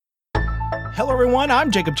Hello, everyone.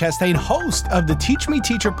 I'm Jacob Chastain, host of the Teach Me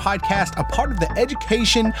Teacher podcast, a part of the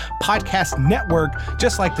Education Podcast Network,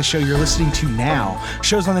 just like the show you're listening to now.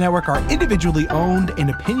 Shows on the network are individually owned, and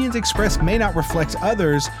opinions expressed may not reflect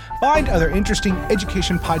others. Find other interesting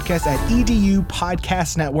education podcasts at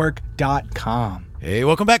edupodcastnetwork.com. Hey,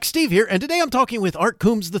 welcome back. Steve here, and today I'm talking with Art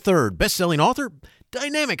Coombs III, best-selling author,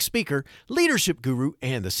 dynamic speaker, leadership guru,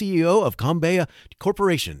 and the CEO of Combea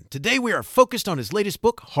Corporation. Today we are focused on his latest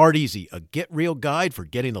book, Hard Easy, a get-real guide for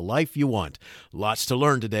getting the life you want. Lots to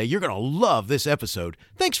learn today. You're going to love this episode.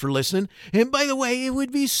 Thanks for listening. And by the way, it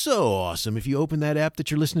would be so awesome if you opened that app that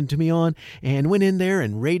you're listening to me on and went in there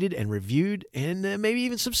and rated and reviewed and maybe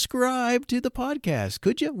even subscribed to the podcast.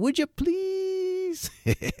 Could you? Would you please?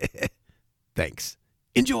 Thanks.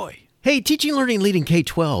 Enjoy. Hey, Teaching, Learning, Leading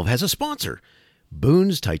K-12 has a sponsor,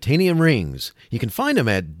 Boone's Titanium Rings. You can find them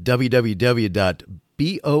at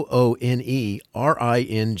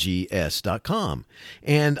www.boonerings.com.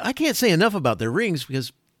 And I can't say enough about their rings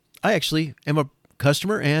because I actually am a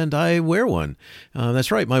customer and I wear one.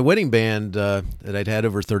 That's right. My wedding band that I'd had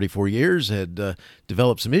over 34 years had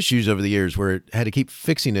developed some issues over the years where it had to keep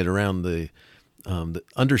fixing it around the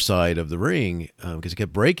underside of the ring because it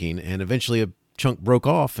kept breaking, and eventually a chunk broke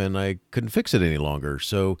off and I couldn't fix it any longer.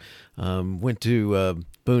 So went to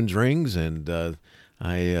Boone's Rings and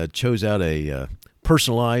I chose out a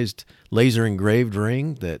personalized laser engraved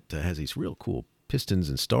ring that has these real cool pistons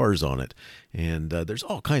and stars on it. And there's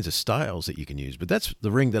all kinds of styles that you can use, but that's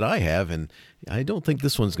the ring that I have, and I don't think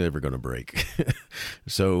this one's ever going to break.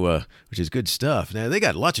 So, which is good stuff. Now, they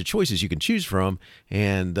got lots of choices you can choose from,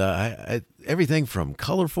 and everything from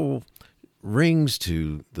colorful rings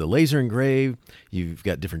to the laser engraved. You've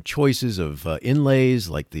got different choices of inlays,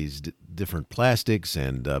 like these different plastics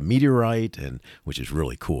and meteorite, and which is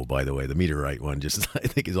really cool, by the way. The meteorite one just I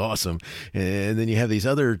think is awesome. And then you have these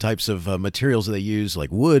other types of materials that they use,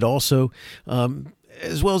 like wood also,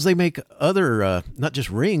 as well as they make other, not just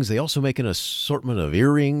rings, they also make an assortment of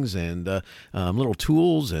earrings and little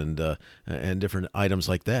tools and different items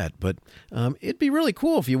like that. But it'd be really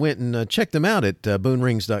cool if you went and checked them out at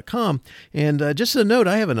boonerings.com. And just a note,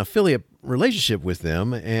 I have an affiliate relationship with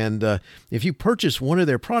them. And if you purchase one of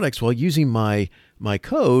their products while using my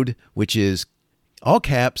code, which is all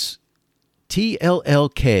caps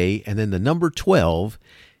TLLK and then the number 12,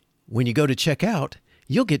 when you go to check out,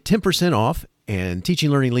 you'll get 10% off. And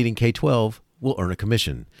Teaching, Learning, Leading K-12 will earn a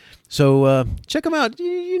commission. So check them out.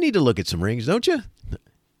 You need to look at some rings, don't you?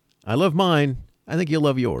 I love mine. I think you'll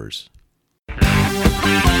love yours.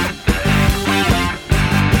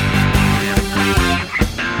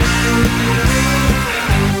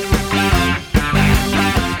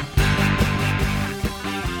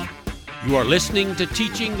 You are listening to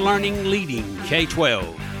Teaching, Learning, Leading K-12,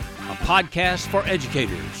 a podcast for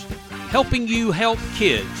educators, helping you help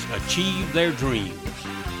kids achieve their dreams.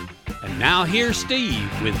 And now here's Steve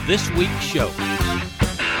with this week's show.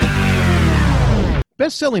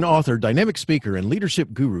 Best-selling author, dynamic speaker, and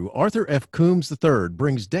leadership guru Arthur F. Coombs III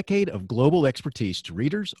brings decade of global expertise to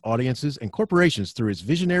readers, audiences, and corporations through his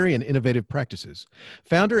visionary and innovative practices.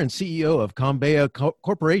 Founder and CEO of Combea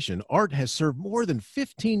Corporation, Art has served more than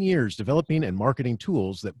 15 years developing and marketing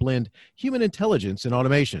tools that blend human intelligence and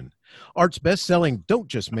automation. Art's best-selling Don't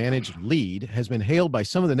Just Manage, Lead has been hailed by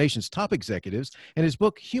some of the nation's top executives, and his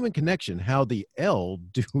book, Human Connection, How the L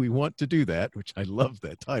Do We Want to Do That, which I love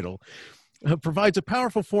that title, provides a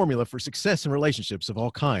powerful formula for success in relationships of all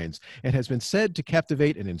kinds and has been said to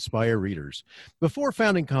captivate and inspire readers. Before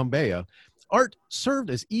founding Combea, Art served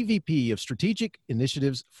as EVP of Strategic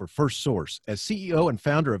Initiatives for First Source. As CEO and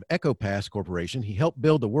founder of EchoPass Corporation, he helped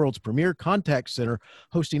build the world's premier contact center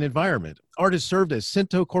hosting environment. Art has served as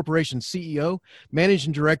Cento Corporation CEO,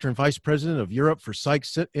 Managing Director and Vice President of Europe for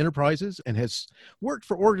Sykes Enterprises, and has worked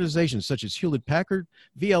for organizations such as Hewlett-Packard,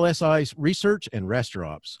 VLSI Research, and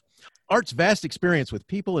Rasterops. Art's vast experience with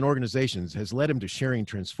people and organizations has led him to sharing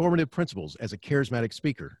transformative principles as a charismatic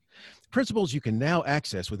speaker. Principles you can now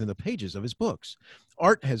access within the pages of his books.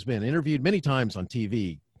 Art has been interviewed many times on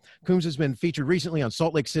TV. Coombs has been featured recently on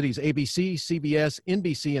Salt Lake City's ABC, CBS,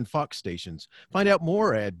 NBC, and Fox stations. Find out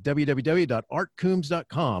more at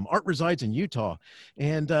www.artcoombs.com. Art resides in Utah,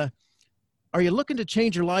 and are you looking to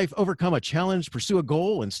change your life, overcome a challenge, pursue a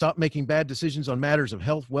goal, and stop making bad decisions on matters of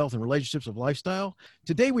health, wealth, and relationships of lifestyle?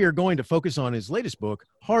 Today, we are going to focus on his latest book,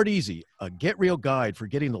 Hard Easy, a get-real guide for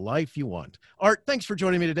getting the life you want. Art, thanks for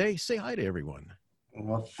joining me today. Say hi to everyone.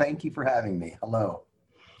 Well, thank you for having me. Hello.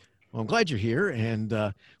 Well, I'm glad you're here,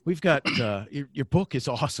 and we've got your book is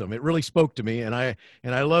awesome. It really spoke to me, and I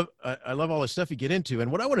love all the stuff you get into.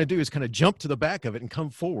 And what I want to do is kind of jump to the back of it and come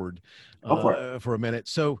forward for a minute.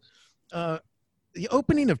 So, The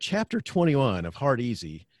opening of chapter 21 of Hard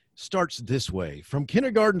Easy starts this way. From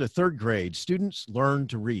kindergarten to third grade, students learn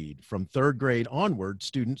to read. From third grade onward,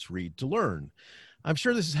 students read to learn. I'm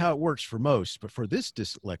sure this is how it works for most, but for this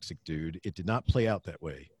dyslexic dude, it did not play out that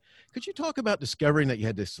way. Could you talk about discovering that you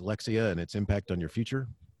had dyslexia and its impact on your future?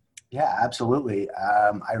 Yeah, absolutely.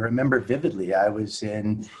 I remember vividly, I was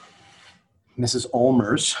in Mrs.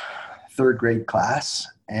 Ulmer's third grade class,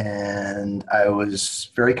 and I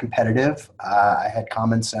was very competitive. I had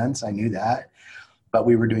common sense. I knew that. But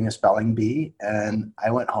we were doing a spelling bee, and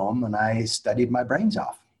I went home and I studied my brains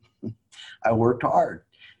off. I worked hard.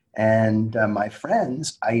 And my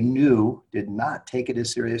friends, I knew, did not take it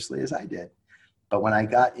as seriously as I did. But when I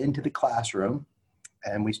got into the classroom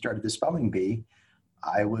and we started the spelling bee,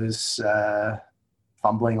 I was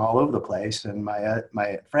fumbling all over the place, and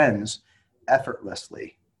my friends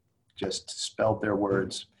effortlessly just spelled their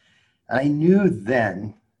words. And I knew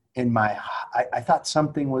then I thought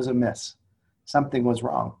something was amiss. Something was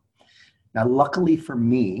wrong. Now, luckily for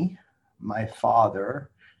me, my father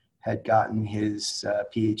had gotten his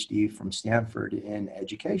PhD from Stanford in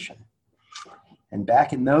education. And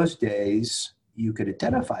back in those days, you could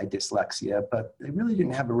identify dyslexia, but they really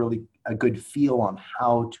didn't have a good feel on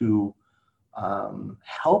how to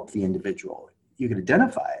help the individual. You could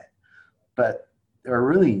identify it, but there are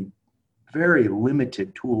really very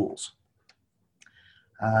limited tools.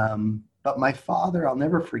 But my father, I'll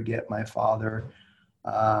never forget my father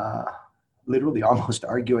literally almost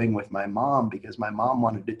arguing with my mom because my mom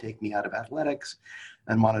wanted to take me out of athletics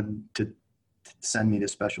and wanted to send me to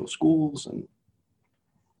special schools.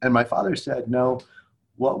 And my father said, no,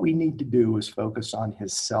 what we need to do is focus on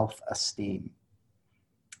his self-esteem.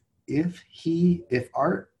 If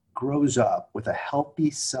Art grows up with a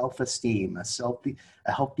healthy self-esteem,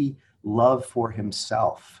 a healthy love for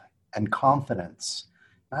himself and confidence,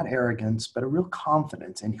 not arrogance, but a real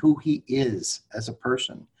confidence in who he is as a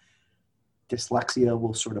person, dyslexia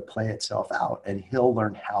will sort of play itself out, and he'll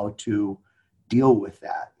learn how to deal with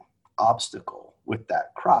that obstacle, with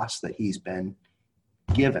that cross that he's been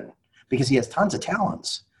given, because he has tons of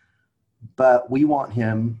talents, but we want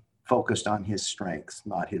him focused on his strengths,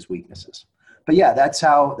 not his weaknesses. But yeah, that's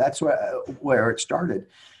where it started.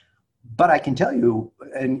 But I can tell you,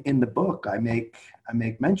 and in the book, I make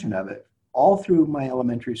mention of it, all through my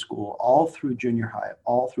elementary school, all through junior high,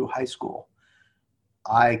 all through high school,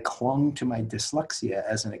 I clung to my dyslexia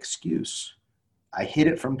as an excuse. I hid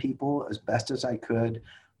it from people as best as I could,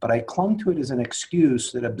 but I clung to it as an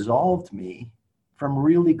excuse that absolved me from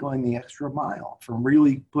really going the extra mile, from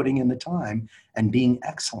really putting in the time and being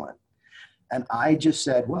excellent. And I just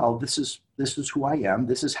said, well, this is who I am.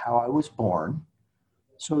 This is how I was born.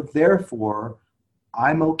 So therefore,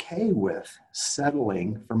 I'm okay with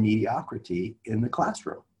settling for mediocrity in the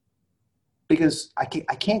classroom because I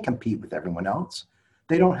can't compete with everyone else.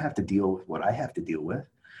 They don't have to deal with what I have to deal with.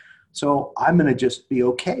 So I'm going to just be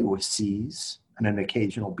okay with C's and an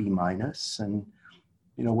occasional B- and,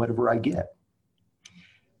 whatever I get.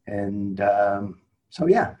 And so,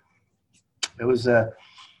 yeah, it was that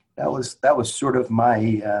was sort of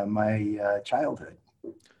my childhood.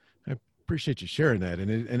 Appreciate you sharing that, and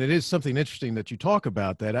it is something interesting that you talk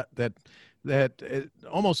about that it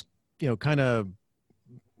almost kind of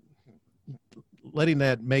letting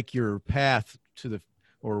that make your path to the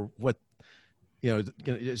or what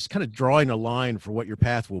it's kind of drawing a line for what your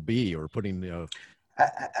path will be, or putting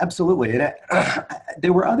Absolutely. And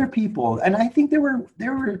there were other people, and I think there were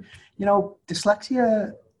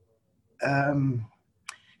dyslexia,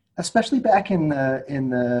 especially back in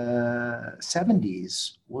the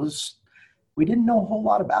 70s, we didn't know a whole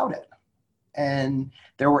lot about it. And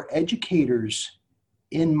there were educators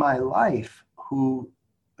in my life who,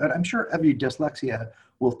 and I'm sure every dyslexia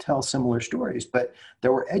will tell similar stories, but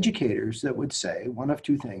there were educators that would say one of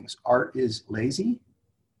two things: Art is lazy,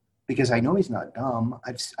 because I know he's not dumb.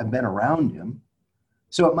 I've been around him.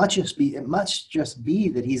 So it must just be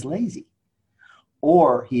that he's lazy,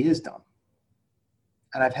 or he is dumb.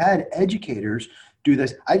 And I've had educators do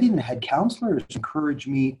this. I've even had counselors encourage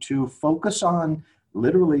me to focus on,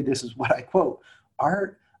 literally, this is what I quote,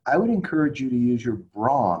 Art, I would encourage you to use your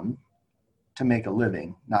brawn to make a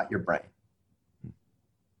living, not your brain.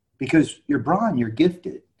 Because your brawn, you're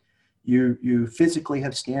gifted. You physically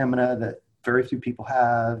have stamina that very few people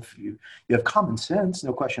have. You have common sense,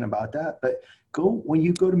 no question about that. But when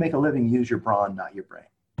you go to make a living, use your brawn, not your brain.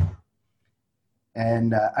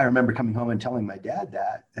 And I remember coming home and telling my dad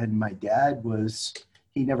that, and my dad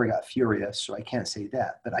he never got furious, so I can't say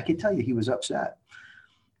that, but I can tell you he was upset.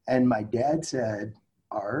 And my dad said,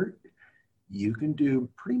 Art, You can do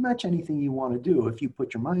pretty much anything you want to do if you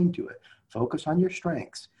put your mind to it. Focus on your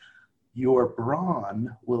strengths. Your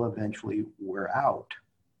brawn will eventually wear out.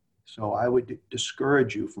 So I would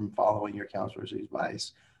discourage you from following your counselor's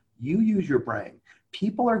advice. You use your brain.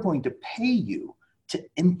 People are going to pay you to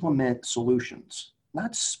implement solutions,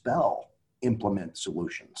 not spell implement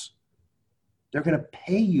solutions. They're going to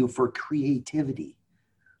pay you for creativity.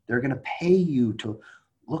 They're going to pay you to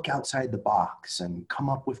look outside the box and come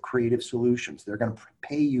up with creative solutions. They're going to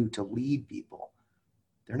pay you to lead people.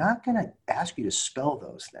 They're not going to ask you to spell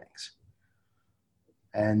those things.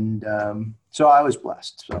 And so I was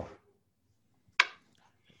blessed. So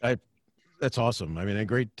that's awesome. I mean, a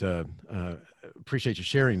great, appreciate you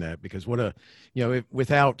sharing that, because what a, you know,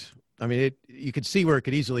 you could see where it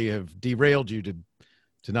could easily have derailed you to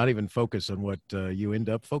not even focus on what you end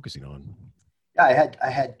up focusing on. Yeah, I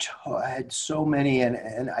had so many,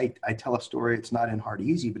 and I tell a story. It's not in Hard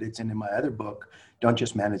Easy, but it's in my other book, Don't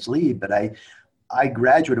Just Manage, Lead. But I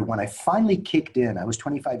graduated when I finally kicked in. I was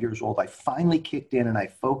 25 years old. I finally kicked in and I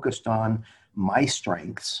focused on my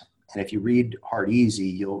strengths. And if you read Hard Easy,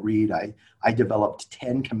 you'll read I developed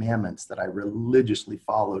 10 commandments that I religiously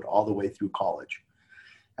followed all the way through college.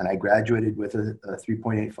 And I graduated with a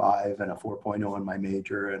 3.85 and a 4.0 in my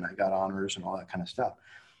major, and I got honors and all that kind of stuff.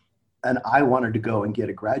 And I wanted to go and get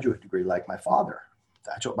a graduate degree like my father.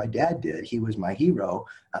 That's what my dad did. He was my hero.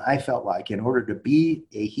 And I felt like in order to be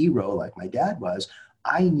a hero like my dad was,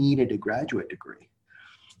 I needed a graduate degree.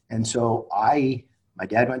 And so my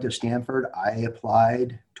dad went to Stanford. I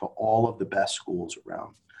applied to all of the best schools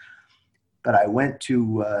around. But I went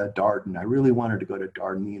to Darden. I really wanted to go to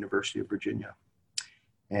Darden, the University of Virginia.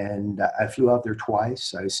 And I flew out there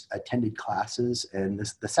twice. I attended classes. And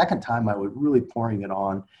the second time I was really pouring it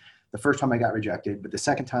on. The first time I got rejected, but the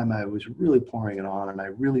second time I was really pouring it on, and I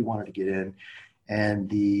really wanted to get in. And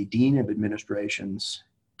the dean of administrations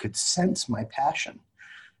could sense my passion.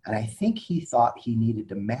 And I think he thought he needed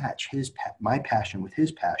to match my passion with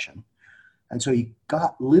his passion. And so he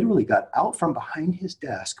literally got out from behind his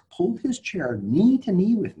desk, pulled his chair knee to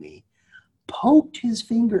knee with me, poked his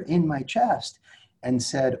finger in my chest, and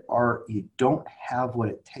said, Art, you don't have what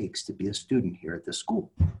it takes to be a student here at this school.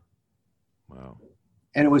 Wow.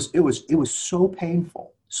 And it was so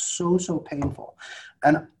painful, so painful.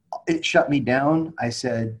 And it shut me down. I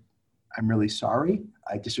said, I'm really sorry.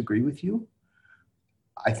 I disagree with you.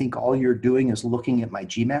 I think all you're doing is looking at my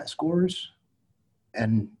GMAT scores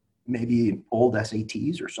and maybe old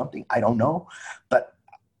SATs or something. I don't know, but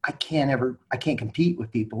I can't compete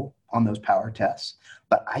with people on those power tests,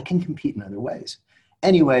 but I can compete in other ways.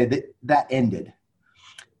 Anyway, that ended.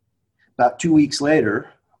 About 2 weeks later,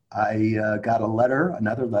 I got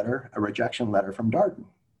another letter, a rejection letter from Darden,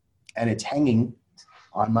 and it's hanging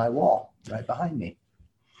on my wall right behind me.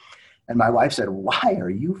 And my wife said, why are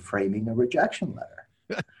you framing a rejection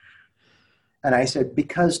letter? And I said,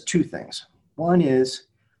 because two things. One is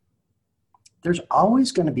there's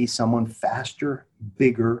always going to be someone faster,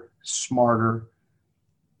 bigger, smarter,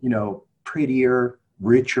 prettier,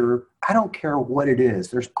 richer. I don't care what it is.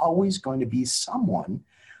 There's always going to be someone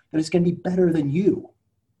that is going to be better than you.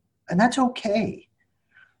 And that's okay.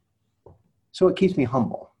 So it keeps me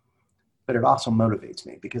humble, but it also motivates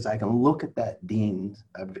me because I can look at that dean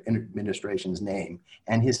of administration's name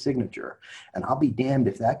and his signature, and I'll be damned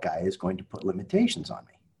if that guy is going to put limitations on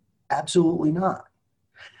me. Absolutely not.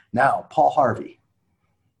 Now, Paul Harvey,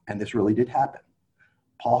 and this really did happen.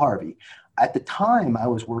 Paul Harvey, at the time I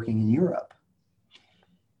was working in Europe.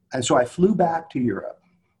 And so I flew back to Europe.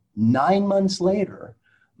 9 months later,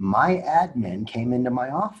 my admin came into my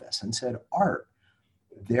office and said, Art,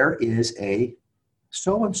 there is a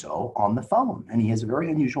so-and-so on the phone, and he has a very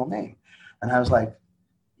unusual name. And I was like,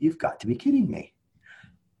 you've got to be kidding me.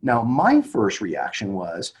 Now, my first reaction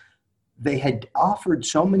was they had offered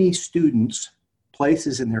so many students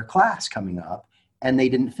places in their class coming up, and they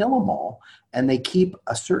didn't fill them all, and they keep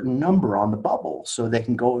a certain number on the bubble so they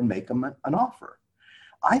can go and make them an offer.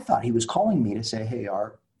 I thought he was calling me to say, hey,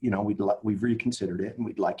 Art, we've reconsidered it and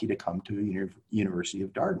we'd like you to come to University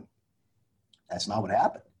of Darden. That's not what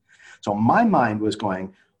happened. So my mind was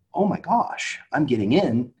going, oh my gosh, I'm getting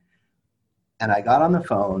in. And I got on the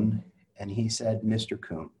phone and he said, Mr.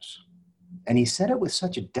 Coombs. And he said it with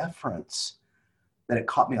such a deference that it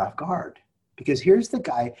caught me off guard. Because here's the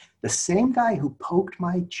guy, the same guy who poked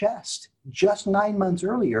my chest just 9 months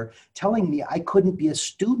earlier, telling me I couldn't be a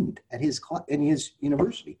student in his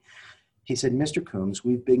university. He said, Mr. Coombs,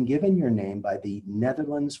 we've been given your name by the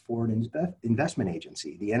Netherlands Foreign Investment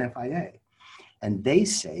Agency, the NFIA, and they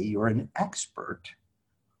say you're an expert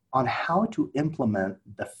on how to implement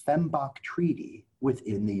the Fembach Treaty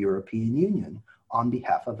within the European Union on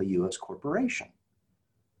behalf of a US corporation.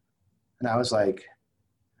 And I was like,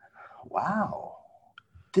 wow,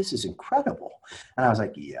 this is incredible. And I was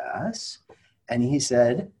like, yes. And he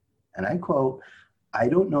said, and I quote, "I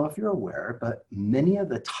don't know if you're aware, but many of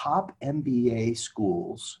the top MBA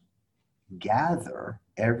schools gather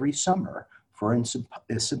every summer for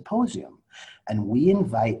a symposium. And we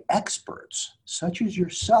invite experts such as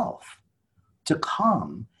yourself to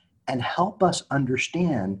come and help us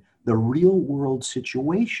understand the real world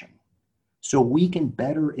situation so we can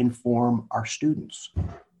better inform our students.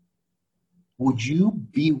 Would you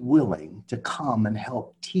be willing to come and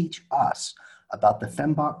help teach us about the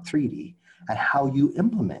Fembach Treaty and how you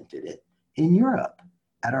implemented it in Europe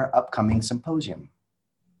at our upcoming symposium?"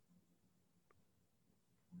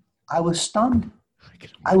 I was stunned.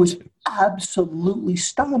 I was absolutely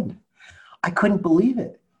stunned. I couldn't believe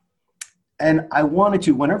it. And I wanted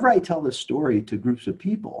to, whenever I tell this story to groups of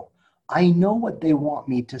people, I know what they want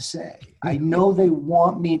me to say. I know they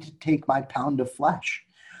want me to take my pound of flesh.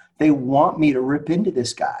 They want me to rip into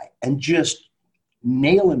this guy and just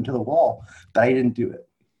nail him to the wall, but I didn't do it.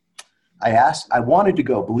 I wanted to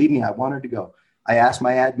go. Believe me, I wanted to go. I asked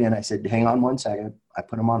my admin, I said, hang on one second. I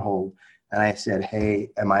put him on hold. And I said, hey,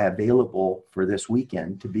 am I available for this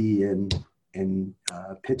weekend to be in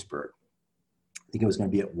Pittsburgh? I think it was going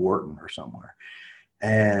to be at Wharton or somewhere.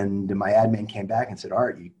 And my admin came back and said,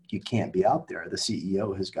 Art, you can't be out there. The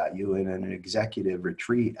CEO has got you in an executive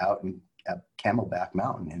retreat out at Camelback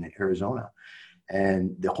Mountain in Arizona.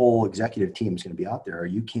 And the whole executive team is going to be out there.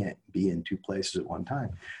 You can't be in two places at one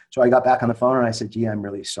time. So I got back on the phone and I said, gee, I'm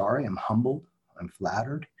really sorry. I'm humbled. I'm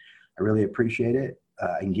flattered. I really appreciate it.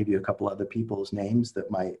 I can give you a couple other people's names that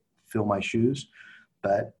might fill my shoes,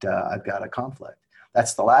 but I've got a conflict.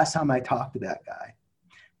 That's the last time I talked to that guy.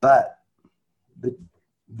 But the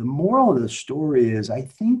moral of the story is, I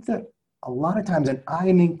think that a lot of times, and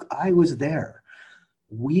I was there,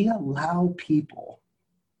 we allow people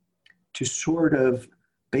to sort of,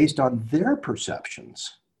 based on their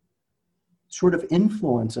perceptions, sort of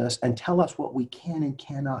influence us and tell us what we can and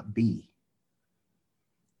cannot be.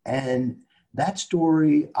 And that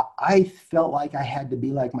story, I felt like I had to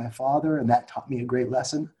be like my father, and that taught me a great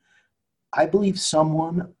lesson. I believe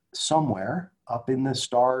someone somewhere up in the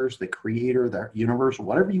stars, the creator, the universe,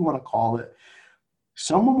 whatever you want to call it,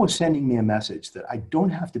 someone was sending me a message that I don't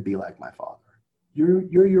have to be like my father.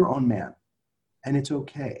 You're your own man, and it's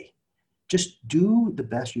okay. Just do the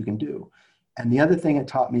best you can do. And the other thing it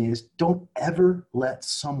taught me is, don't ever let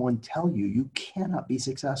someone tell you you cannot be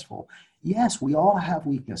successful. Yes, we all have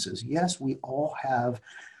weaknesses. Yes, we all have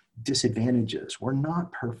disadvantages. We're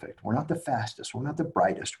not perfect. We're not the fastest. We're not the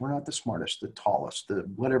brightest. We're not the smartest, the tallest, the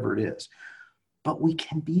whatever it is. But we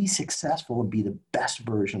can be successful and be the best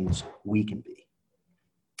versions we can be.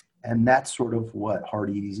 And that's sort of what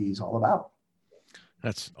Hard Easy is all about.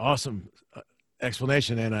 That's awesome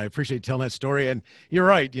explanation, and I appreciate you telling that story. And you're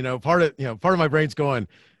right. Part of my brain's going,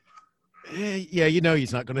 yeah,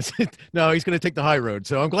 he's not going to. No, he's going to take the high road.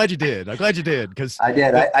 So I'm glad you did. Because I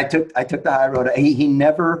did. I took the high road. He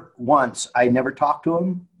never once. I never talked to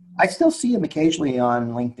him. I still see him occasionally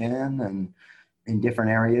on LinkedIn and in different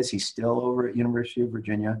areas. He's still over at University of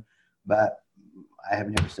Virginia, but I have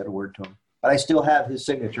never said a word to him. But I still have his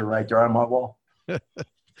signature right there on my wall.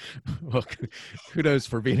 Well, kudos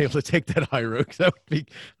for being able to take that high road. That would be,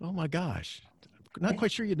 oh my gosh. Not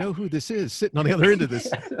quite sure you know who this is sitting on the other end of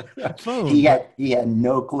this phone. He had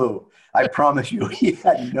no clue. I promise you, he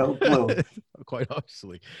had no clue. Quite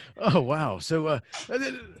honestly. Oh, wow. So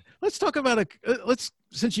let's talk about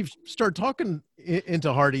since you've started talking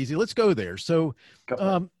into Hard Easy, let's go there. So,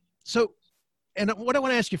 and what I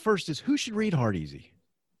want to ask you first is, who should read Hard Easy?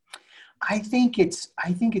 I think it's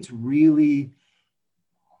really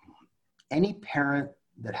any parent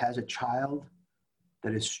that has a child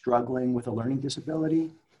that is struggling with a learning disability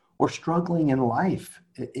or struggling in life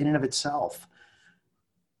in and of itself.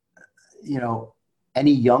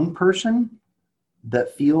 Any young person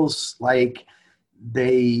that feels like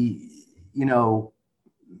they,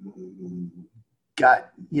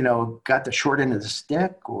 got the short end of the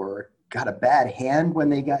stick or got a bad hand when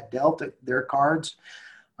they got dealt their cards.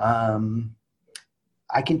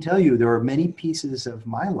 I can tell you there are many pieces of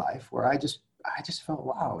my life where I just felt,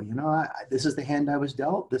 wow, this is the hand I was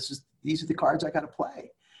dealt. These are the cards I got to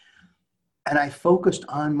play. And I focused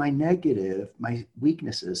on my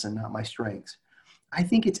weaknesses and not my strengths. I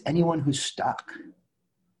think it's anyone who's stuck.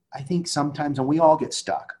 I think sometimes, and we all get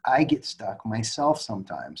stuck. I get stuck myself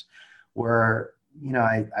sometimes where,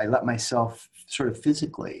 I let myself sort of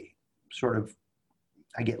physically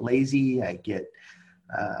I get lazy. I get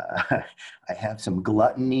I have some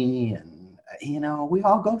gluttony, and we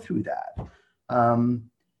all go through that.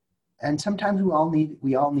 And sometimes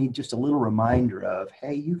we all need just a little reminder of,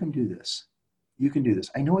 hey, you can do this. You can do this.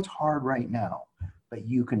 I know it's hard right now, but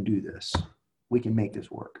you can do this. We can make this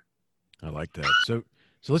work. I like that. So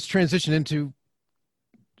let's transition into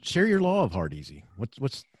share your law of hard easy.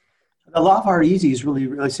 What's the law of hard easy is really,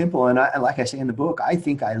 really simple. And like I say in the book, I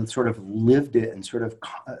think I sort of lived it and sort of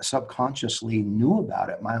subconsciously knew about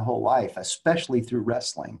it my whole life, especially through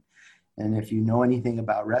wrestling. And if you know anything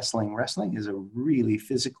about wrestling, wrestling is a really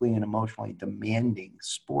physically and emotionally demanding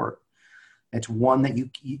sport. It's one that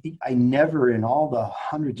I never, in all the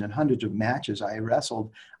hundreds and hundreds of matches I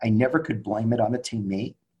wrestled, I never could blame it on a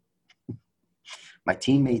teammate. My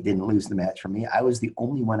teammate didn't lose the match for me. I was the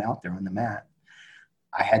only one out there on the mat.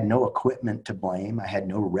 I had no equipment to blame. I had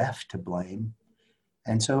no ref to blame.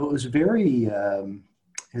 And so it was very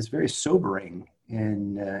sobering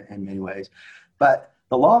in many ways. But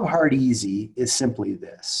the law of hard easy is simply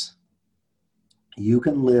this. You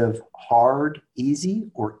can live hard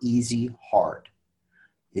easy or easy hard.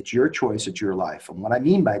 It's your choice. It's your life. And what I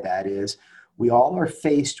mean by that is we all are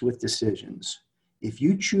faced with decisions. If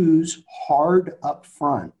you choose hard up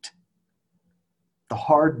front, the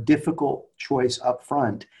hard, difficult choice up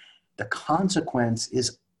front, the consequence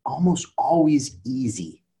is almost always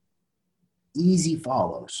easy. Easy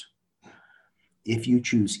follows. If you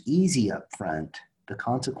choose easy up front, the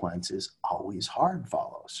consequence is always hard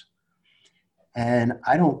follows. And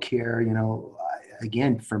I don't care,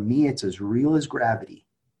 again, for me, it's as real as gravity.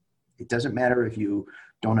 It doesn't matter if you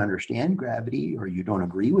don't understand gravity or you don't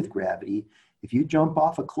agree with gravity. If you jump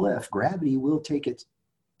off a cliff, gravity will take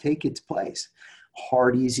its place.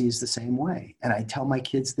 Hard easy is the same way. And I tell my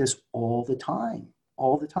kids this all the time.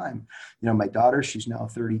 My daughter, she's now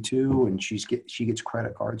 32, and she gets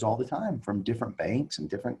credit cards all the time from different banks and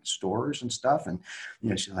different stores and stuff. And,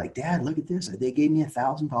 she's like, Dad, look at this. They gave me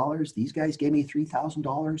 $1,000. These guys gave me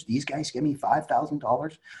 $3,000. These guys gave me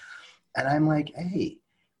 $5,000. And I'm like, hey,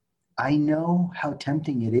 I know how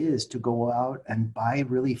tempting it is to go out and buy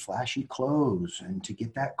really flashy clothes and to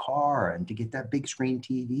get that car and to get that big screen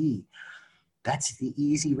TV. That's the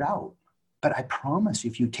easy route. But I promise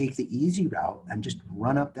if you take the easy route and just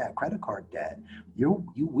run up that credit card debt, you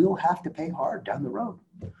will have to pay hard down the road.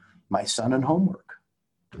 My son in homework.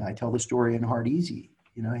 I tell the story in Hard Easy.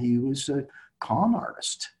 He was a con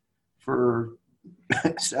artist for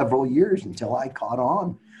several years until I caught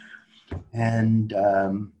on. And,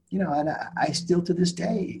 and I still to this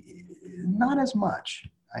day, not as much.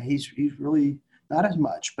 He's really not as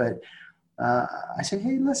much, but I say,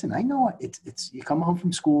 hey, listen, I know it's you come home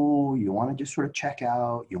from school, you want to just sort of check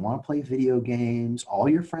out, you want to play video games, all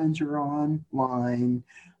your friends are online.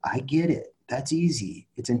 I get it. That's easy.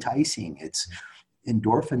 It's enticing. It's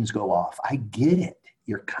endorphins go off. I get it.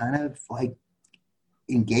 You're kind of like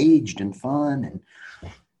engaged and fun,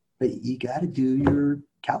 but you got to do your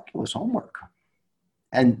calculus homework.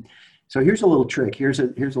 And so here's a little trick. Here's a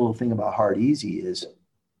little thing about hard easy is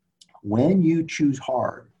when you choose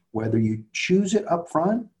hard, whether you choose it up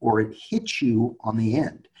front or it hits you on the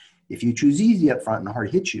end. If you choose easy up front and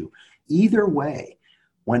hard hits you, either way,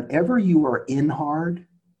 whenever you are in hard,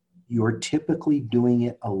 you're typically doing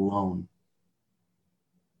it alone.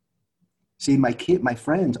 See, my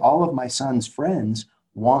friends, all of my son's friends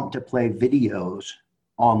want to play videos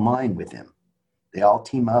online with him. They all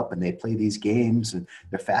team up and they play these games, and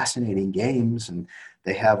they're fascinating games, and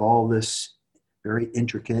they have all this very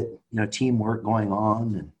intricate, teamwork going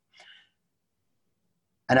on.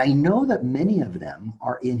 And I know that many of them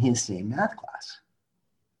are in his same math class.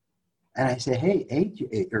 And I say, hey,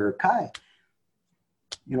 AJ, or Kai,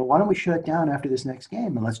 why don't we shut it down after this next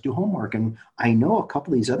game and let's do homework? And I know a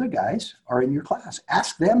couple of these other guys are in your class.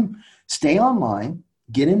 Ask them, stay online,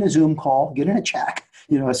 get in a Zoom call, get in a chat,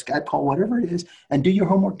 a Skype call, whatever it is, and do your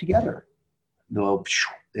homework together.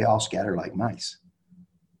 They all scatter like mice.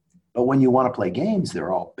 But when you want to play games,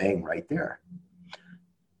 they're all bang right there.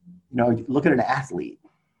 Look at an athlete.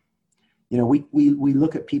 We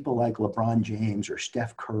look at people like LeBron James or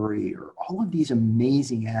Steph Curry or all of these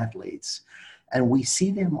amazing athletes, and we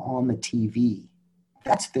see them on the TV.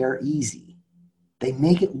 That's their easy. They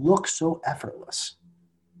make it look so effortless.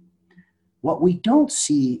 What we don't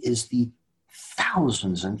see is the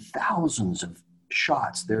thousands and thousands of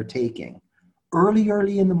shots they're taking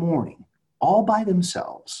early in the morning, all by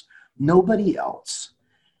themselves, nobody else.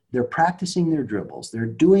 They're practicing their dribbles. They're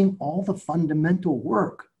doing all the fundamental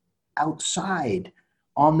work outside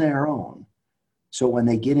on their own. So when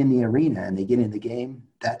they get in the arena and they get in the game,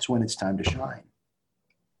 that's when it's time to shine.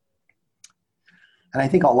 And I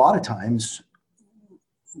think a lot of times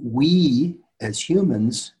we as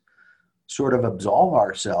humans sort of absolve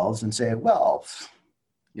ourselves and say, well,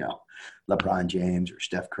 you know, LeBron James or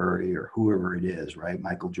Steph Curry or whoever it is, right?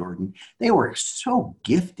 Michael Jordan, they were so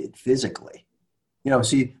gifted physically, you know,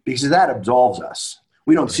 see, because that absolves us.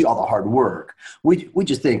 We don't see all the hard work. We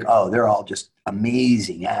just think, oh, they're all just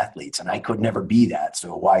amazing athletes and I could never be that.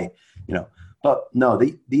 So why, you know, but no,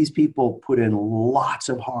 these people put in lots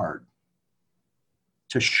of hard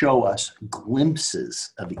to show us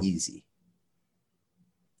glimpses of easy.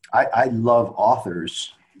 I love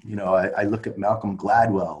authors. You know, I look at Malcolm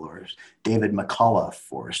Gladwell or David McCullough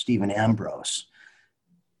or Stephen Ambrose,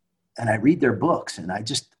 and I read their books, and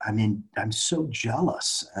I'm so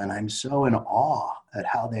jealous, and I'm so in awe at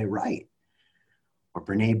how they write, or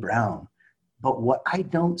Brene Brown. But what I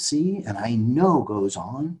don't see, and I know goes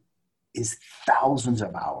on, is thousands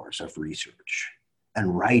of hours of research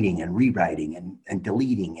and writing and rewriting and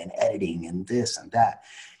deleting and editing and this and that.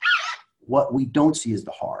 What we don't see is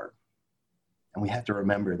the hard. And we have to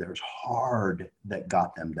remember there's hard that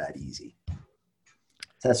got them that easy.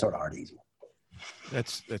 That's sort of hard easy.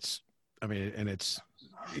 That's, I mean, and it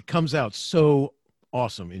comes out so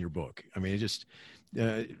awesome in your book. I mean, it just,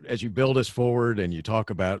 as you build us forward and you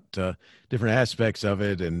talk about different aspects of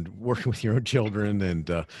it and working with your own children and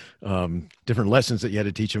different lessons that you had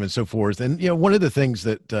to teach them and so forth. And, you know, one of the things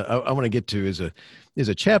that I want to get to is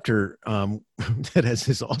a chapter that has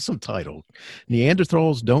this awesome title,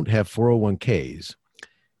 Neanderthals Don't Have 401ks.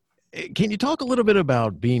 Can you talk a little bit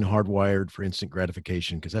about being hardwired for instant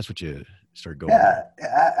gratification? Because that's what you started going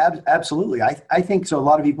with. Absolutely. I think so. A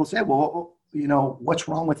lot of people say, well, you know, what's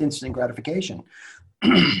wrong with instant gratification?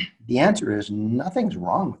 The answer is nothing's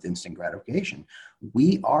wrong with instant gratification.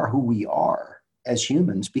 We are who we are as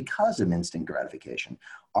humans because of instant gratification.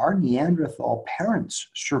 Our Neanderthal parents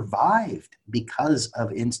survived because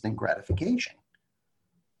of instant gratification.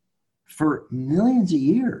 For millions of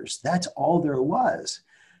years, that's all there was.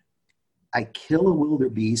 I kill a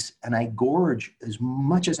wildebeest and I gorge as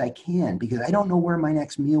much as I can because I don't know where my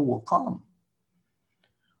next meal will come.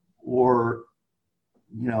 Or,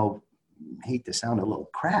 you know, hate to sound a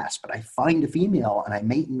little crass, but I find a female and I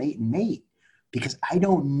mate and mate and mate because I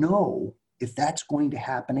don't know if that's going to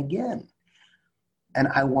happen again. And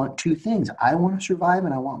I want two things. I want to survive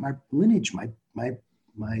and I want my lineage, my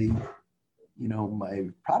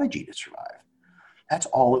prodigy to survive. That's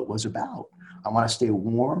all it was about. I want to stay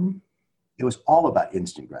warm. It was all about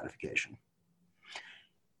instant gratification.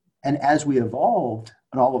 And as we evolved,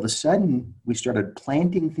 and all of a sudden we started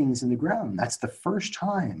planting things in the ground. That's the first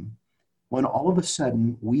time when all of a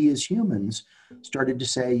sudden we as humans started to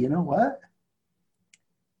say, you know what?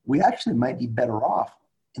 We actually might be better off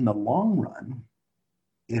in the long run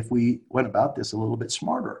if we went about this a little bit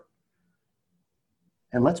smarter.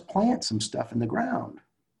 And let's plant some stuff in the ground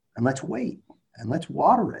and let's wait and let's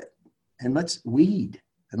water it and let's weed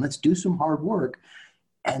and let's do some hard work.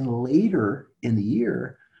 And later in the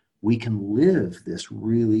year, we can live this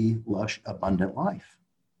really lush, abundant life.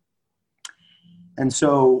 And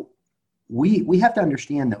so we have to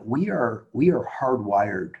understand that we are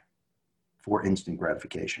hardwired for instant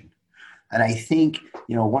gratification. And I think,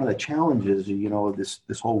 you know, one of the challenges, you know, this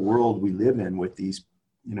whole world we live in with these,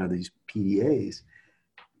 you know, these PDAs,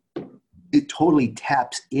 it totally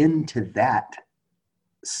taps into that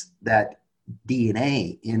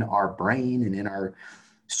DNA in our brain and in our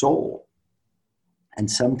soul. And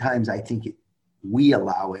sometimes I think we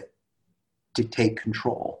allow it to take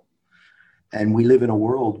control. And we live in a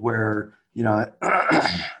world where, you know,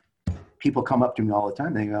 people come up to me all the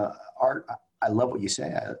time. They go, Art, I love what you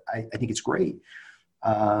say. I think it's great.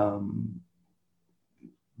 But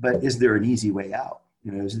is there an easy way out?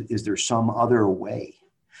 You know, is there some other way?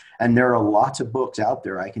 And there are lots of books out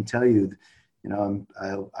there. I can tell you, you know,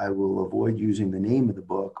 I will avoid using the name of the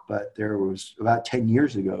book, but there was about 10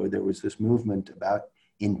 years ago, there was this movement about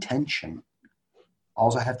intention.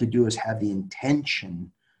 All I have to do is have the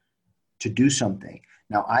intention to do something.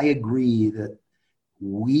 Now, I agree that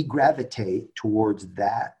we gravitate towards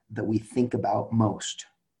that we think about most.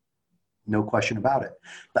 No question about it.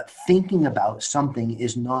 But thinking about something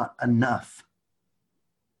is not enough.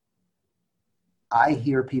 I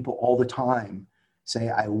hear people all the time say,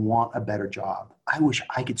 I want a better job. I wish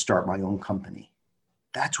I could start my own company.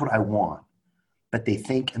 That's what I want. But they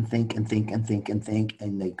think and think and think and think and think,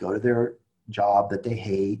 and they go to their job that they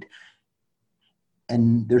hate,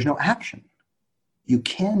 and there's no action. You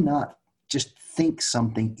cannot just think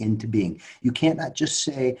something into being. You cannot just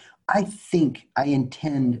say, I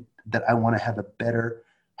intend that I want to have a better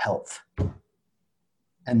health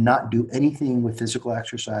and not do anything with physical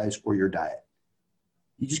exercise or your diet.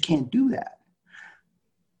 You just can't do that.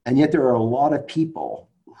 And yet there are a lot of people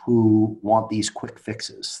who want these quick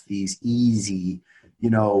fixes, these easy,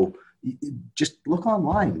 just look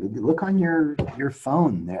online, look on your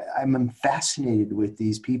phone. I'm fascinated with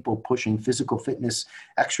these people pushing physical fitness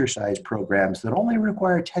exercise programs that only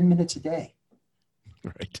require 10 minutes a day.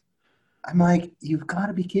 Right. I'm like, you've got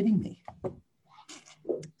to be kidding me.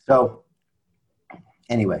 So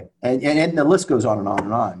anyway, and the list goes on and on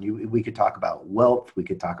and on. We could talk about wealth. We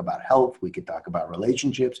could talk about health. We could talk about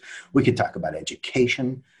relationships. We could talk about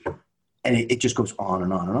education. And it just goes on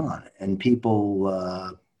and on and on. And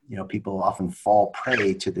people, people often fall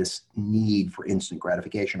prey to this need for instant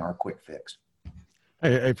gratification or a quick fix. I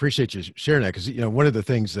appreciate you sharing that, because one of the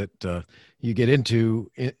things that you get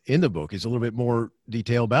into in the book is a little bit more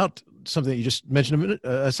detail about something that you just mentioned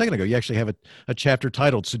a second ago. You actually have a chapter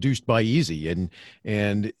titled "Seduced by Easy," and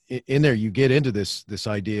in there you get into this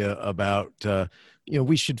idea about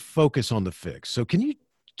we should focus on the fix. So can you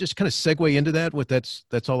just kind of segue into that, what that's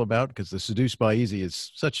all about? Because the "Seduced by Easy"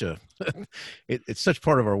 is such a it's such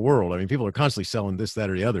part of our world. I mean, people are constantly selling this, that,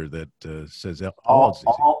 or the other that says it's easy.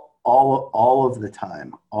 All of the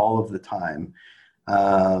time.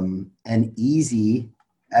 And easy,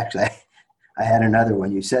 actually, I had another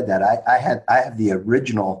one. You said that I have the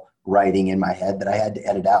original writing in my head that I had to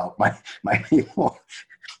edit out. My people.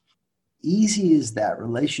 Easy is that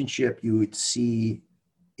relationship you would see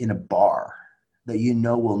in a bar that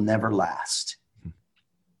will never last,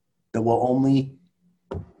 that will only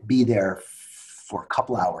be there for a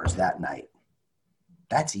couple hours that night.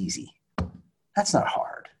 That's easy. That's not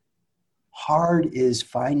hard. Hard is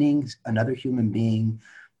finding another human being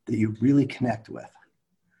that you really connect with.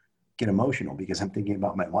 Get emotional because I'm thinking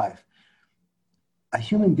about my wife. A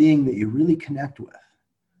human being that you really connect with,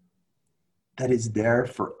 that is there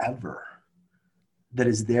forever, that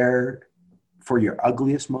is there for your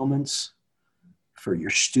ugliest moments, for your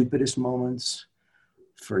stupidest moments,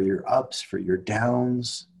 for your ups, for your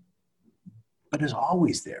downs, but is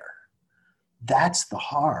always there. That's the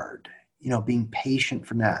hard. Being patient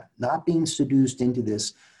from that, not being seduced into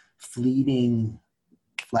this fleeting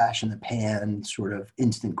flash in the pan sort of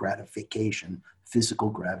instant gratification, physical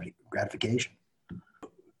gratification.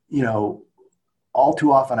 All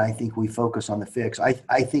too often, I think we focus on the fix.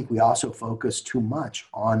 I think we also focus too much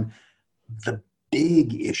on the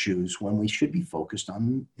big issues when we should be focused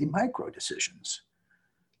on the micro decisions.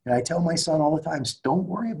 And I tell my son all the time,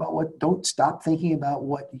 don't stop thinking about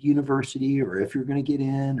what university or if you're going to get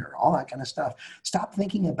in or all that kind of stuff. Stop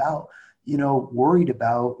thinking about, worried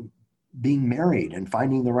about being married and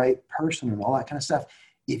finding the right person and all that kind of stuff.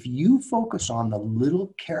 If you focus on the little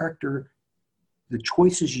character, the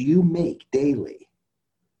choices you make daily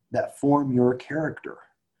that form your character,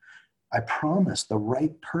 I promise the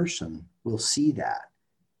right person will see that.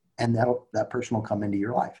 And that person will come into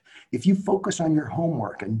your life. If you focus on your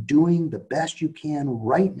homework and doing the best you can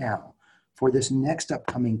right now for this next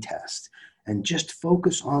upcoming test, and just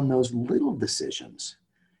focus on those little decisions,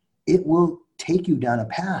 it will take you down a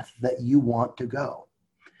path that you want to go.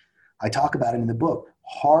 I talk about it in the book.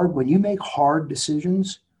 When you make hard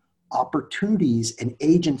decisions, opportunities and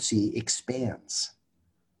agency expands.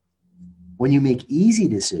 When you make easy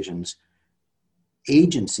decisions,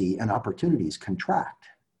 agency and opportunities contract.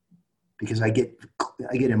 Because I get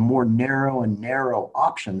a more narrow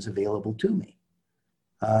options available to me.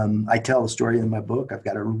 I tell a story in my book. I've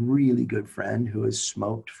got a really good friend who has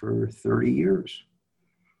smoked for 30 years.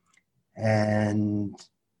 And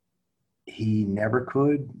he never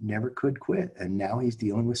could quit. And now he's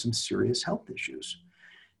dealing with some serious health issues.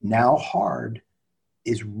 Now hard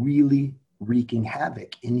is really wreaking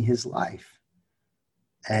havoc in his life.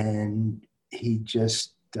 And he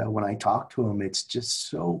just, when I talk to him, it's just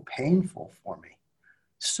so painful for me.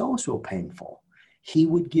 So painful. He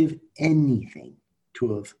would give anything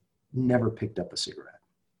to have never picked up a cigarette.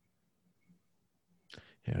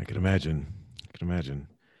 Yeah, I can imagine.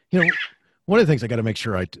 One of the things I got to make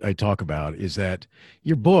sure I talk about is that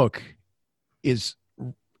your book is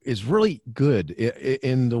really good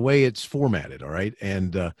in the way it's formatted. All right.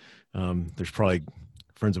 And there's probably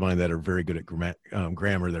friends of mine that are very good at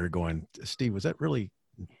grammar that are going, Steve, was that really,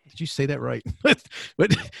 did you say that right?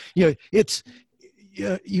 But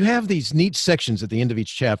you have these neat sections at the end of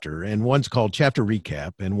each chapter, and one's called chapter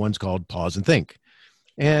recap and one's called pause and think.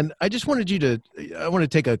 And I just wanted I want to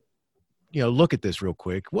take a look at this real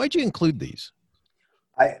quick. Why'd you include these?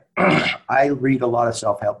 I read a lot of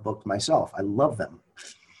self-help books myself. I love them.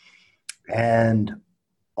 And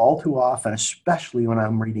all too often, especially when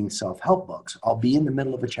I'm reading self-help books, I'll be in the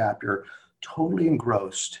middle of a chapter, totally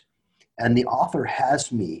engrossed, and the author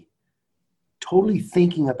has me totally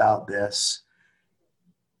thinking about this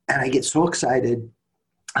And I get so excited,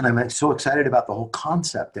 and I'm so excited about the whole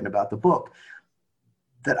concept and about the book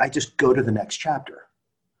that I just go to the next chapter.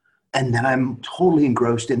 And then I'm totally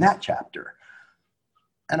engrossed in that chapter.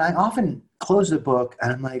 And I often close the book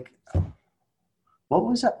and I'm like, what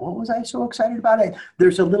was that? What was I so excited about?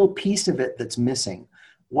 There's a little piece of it that's missing.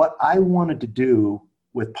 What I wanted to do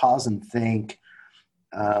with Pause and Think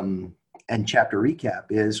and chapter recap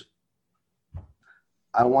is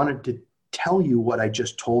I wanted to tell you what I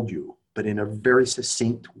just told you, but in a very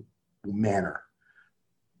succinct manner.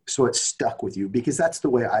 So it stuck with you, because that's the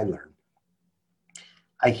way I learn.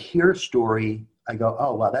 I hear a story, I go,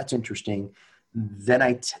 oh, wow, that's interesting. Then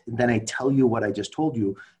I tell you what I just told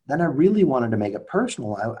you. Then I really wanted to make it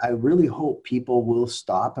personal. I really hope people will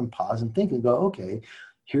stop and pause and think and go, okay,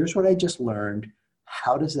 here's what I just learned.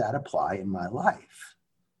 How does that apply in my life?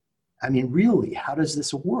 I mean, really, how does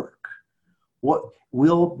this work? What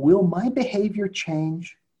will my behavior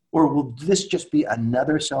change? Or will this just be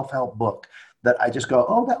another self-help book that I just go,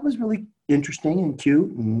 oh, that was really interesting and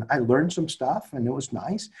cute, and I learned some stuff and it was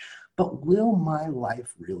nice, but will my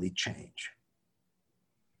life really change?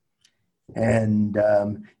 And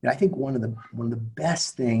I think one of the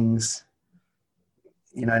best things,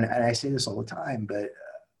 and I say this all the time, but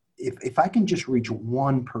if I can just reach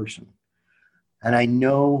one person, and I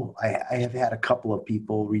know I have had a couple of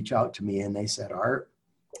people reach out to me and they said, Art,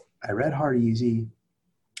 I read Heart Easy,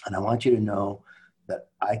 and I want you to know that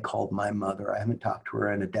I called my mother. I haven't talked to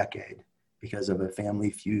her in a decade because of a family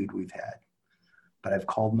feud we've had, but I've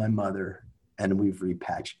called my mother and we've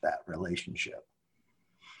repatched that relationship.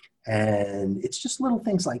 And it's just little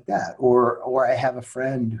things like that. Or I have a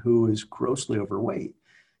friend who is grossly overweight,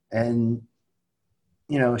 and,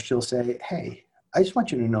 she'll say, hey, I just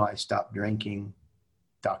want you to know I stopped drinking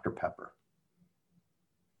Dr. Pepper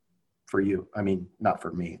for you. I mean, not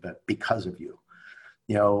for me, but because of you.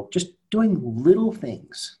 Just doing little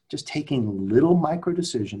things, just taking little micro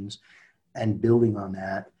decisions and building on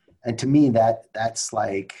that. And to me, that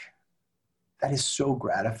is so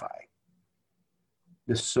gratifying.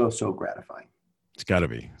 It's so gratifying. It's got to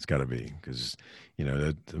be because,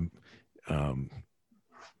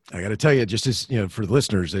 I got to tell you, just as, for the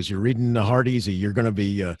listeners, as you're reading The Heart Easy, you're going to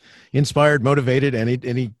be inspired, motivated, and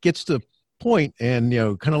he gets to the point, and,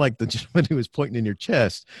 kind of like the gentleman who was pointing in your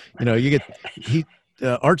chest,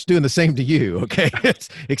 Art's doing the same to you. Okay.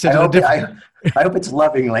 Except I hope it's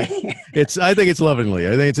lovingly. I think it's lovingly.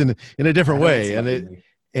 I think it's in a different way.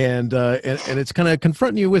 And it's kind of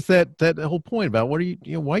confronting you with that whole point about why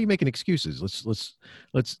are you making excuses?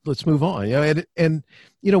 Let's move on. And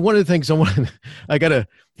one of the things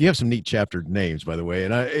you have some neat chapter names, by the way.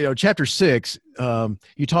 And chapter 6,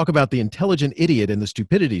 you talk about the intelligent idiot and the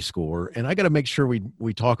stupidity score. And I got to make sure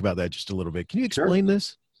we talk about that just a little bit. Can you explain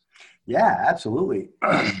this? Yeah, absolutely.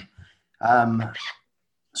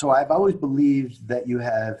 So I've always believed that you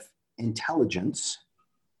have intelligence,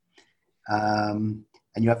 and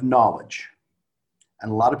you have knowledge.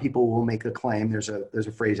 And a lot of people will make a claim, there's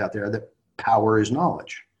a phrase out there that power is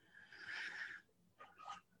knowledge.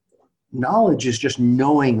 Knowledge is just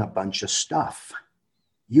knowing a bunch of stuff.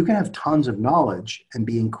 You can have tons of knowledge and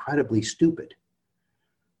be incredibly stupid.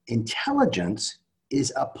 Intelligence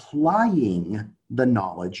is applying the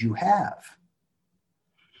knowledge you have.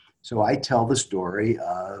 So I tell the story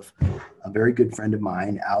of a very good friend of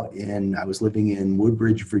mine I was living in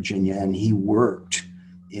Woodbridge, Virginia, and he worked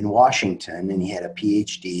in Washington, and he had a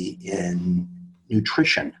PhD in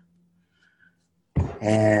nutrition.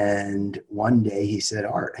 And one day he said,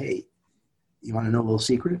 Art, hey, you want to know a little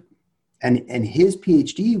secret? And his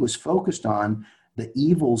PhD was focused on the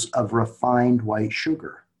evils of refined white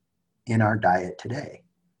sugar in our diet today,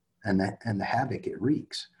 and the havoc it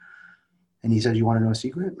wreaks. And he says, you want to know a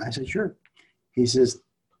secret? I said, sure. He says,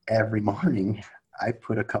 every morning I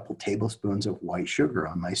put a couple tablespoons of white sugar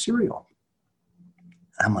on my cereal.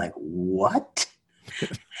 I'm like, what?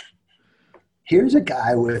 Here's a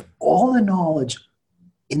guy with all the knowledge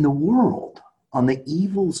in the world on the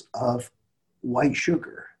evils of white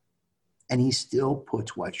sugar, and he still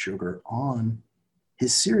puts white sugar on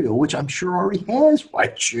his cereal, which I'm sure already has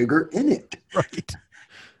white sugar in it. Right.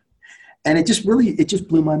 And it just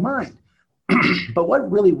blew my mind. But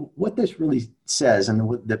what this really says, and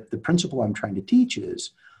the principle I'm trying to teach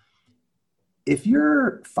is, if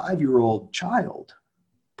your 5-year-old child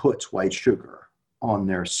puts white sugar on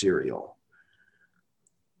their cereal,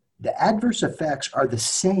 the adverse effects are the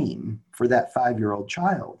same for that 5-year-old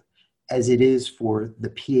child as it is for the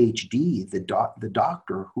PhD, the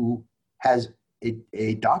doctor who has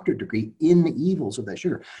a doctorate degree in the evils of that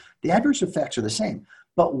sugar. The adverse effects are the same,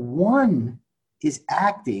 but one is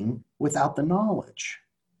acting without the knowledge.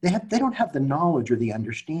 They don't have the knowledge or the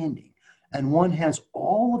understanding. And one has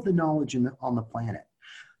all of the knowledge on the planet.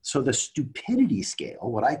 So the stupidity scale,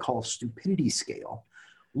 what I call stupidity scale,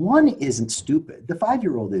 one isn't stupid. The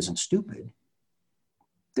 5-year-old isn't stupid.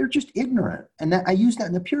 They're just ignorant. And I use that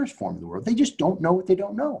in the purest form of the word. They just don't know what they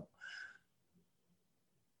don't know.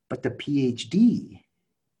 But the PhD,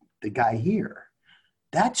 the guy here,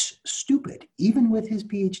 that's stupid. Even with his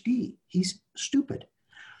PhD, he's stupid.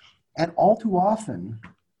 And all too often,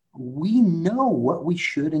 we know what we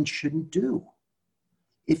should and shouldn't do.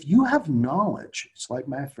 If you have knowledge, it's like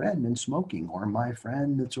my friend in smoking or my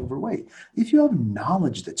friend that's overweight. If you have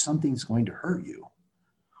knowledge that something's going to hurt you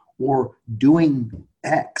or doing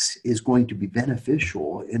X is going to be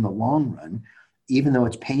beneficial in the long run, even though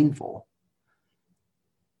it's painful,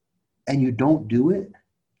 and you don't do it,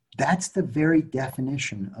 that's the very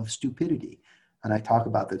definition of stupidity. And I talk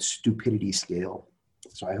about the stupidity scale.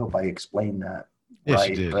 So I hope I explained that. Yes, right,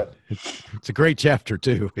 you did. but It's a great chapter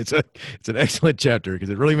too. It's an excellent chapter because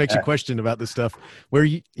it really makes you question about this stuff where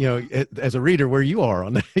you know, as a reader, where you are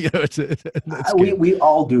on that. You know, we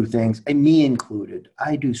all do things, and me included.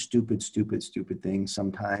 I do stupid things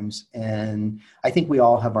sometimes, and I think we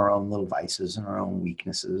all have our own little vices and our own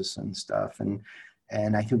weaknesses and stuff. And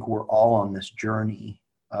I think we're all on this journey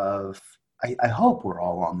of. I hope we're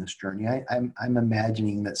all on this journey. I'm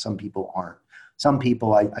imagining that some people aren't. Some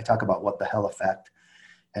people, I talk about what the hell effect,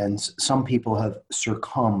 and some people have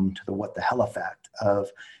succumbed to the what the hell effect of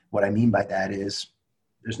what I mean by that is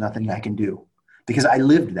there's nothing I can do. Because I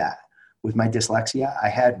lived that. With my dyslexia, I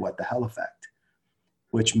had what the hell effect,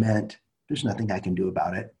 which meant there's nothing I can do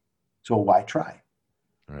about it. So why try?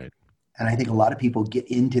 Right. And I think a lot of people get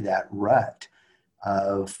into that rut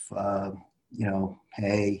of,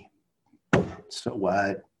 hey, so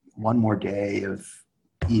what? One more day of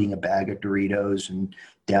eating a bag of Doritos and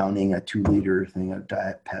downing a 2-liter thing of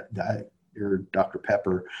diet or Dr.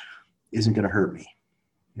 Pepper isn't going to hurt me.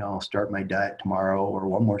 You know, I'll start my diet tomorrow, or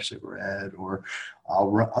one more cigarette, or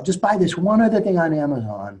I'll just buy this one other thing on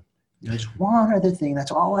Amazon. There's one other thing.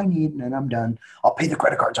 That's all I need, and then I'm done. I'll pay the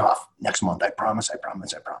credit cards off next month. I promise.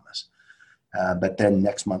 But then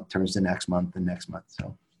next month turns to next month and next month.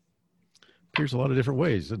 So. There's a lot of different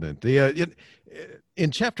ways, isn't it?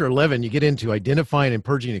 In chapter 11, you get into identifying and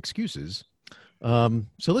purging excuses. So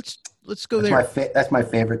let's go there. That's my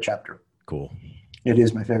favorite chapter. Cool. It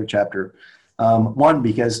is my favorite chapter. One,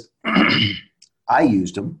 because I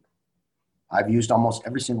used them. I've used almost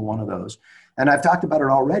every single one of those. And I've talked about it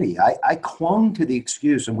already. I clung to the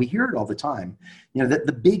excuse, and we hear it all the time. You know,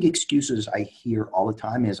 the big excuses I hear all the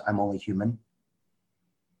time is I'm only human.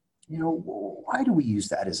 You know, why do we use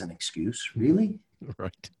that as an excuse, really?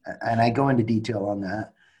 Right. And I go into detail on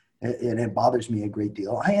that, and it bothers me a great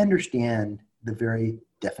deal. I understand the very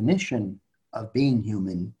definition of being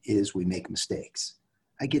human is we make mistakes.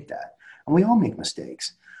 I get that. And we all make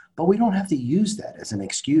mistakes, but we don't have to use that as an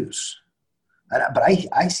excuse. But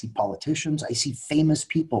I see politicians, I see famous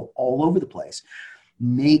people all over the place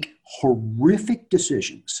make horrific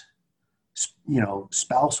decisions, you know,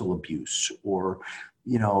 spousal abuse or,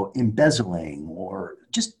 you know, embezzling or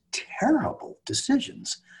just terrible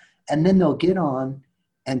decisions. And then they'll get on,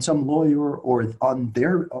 and some lawyer or on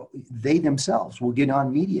they themselves will get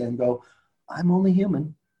on media and go, I'm only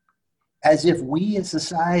human. As if we as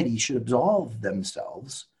society should absolve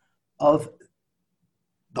themselves of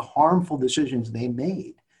the harmful decisions they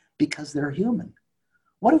made because they're human.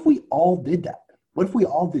 What if we all did that? What if we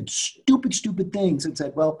all did stupid things and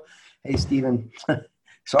said, well, hey, Stephen,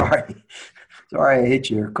 sorry I hit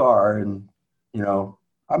your car, and, you know,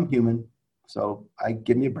 I'm human, so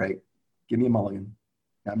give me a break. Give me a mulligan.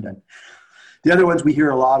 I'm done. The other ones we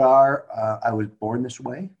hear a lot are, I was born this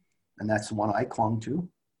way, and that's the one I clung to.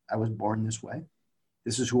 I was born this way.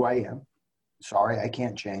 This is who I am. Sorry, I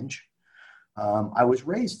can't change. I was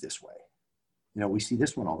raised this way. You know, we see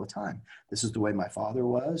this one all the time. This is the way my father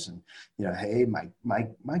was. And, you know, hey,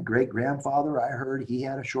 my great-grandfather, I heard he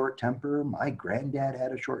had a short temper. My granddad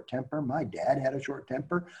had a short temper. My dad had a short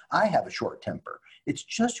temper. I have a short temper. It's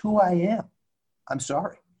just who I am. I'm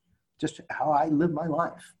sorry. Just how I live my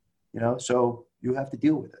life, you know, so you have to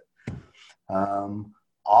deal with it.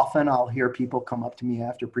 Often I'll hear people come up to me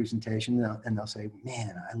after presentation and they'll say,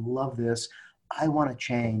 man, I love this. I want to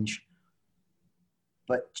change,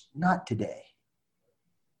 but not today.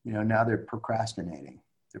 You know, now they're procrastinating.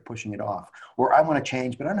 They're pushing it off. Or I want to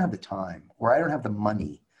change, but I don't have the time. Or I don't have the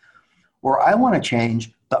money. Or I want to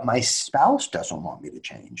change, but my spouse doesn't want me to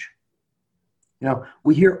change. You know,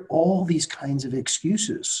 we hear all these kinds of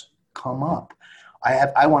excuses come up.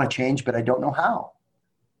 I want to change, but I don't know how.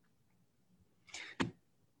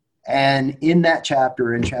 And in that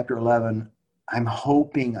chapter, in chapter 11, I'm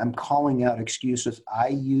calling out excuses I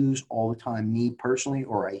use all the time, me personally,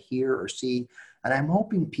 or I hear or see. And I'm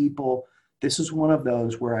hoping people, this is one of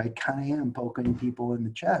those where I kind of am poking people in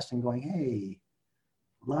the chest and going, hey,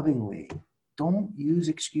 lovingly, don't use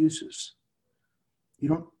excuses.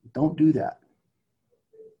 Don't do that.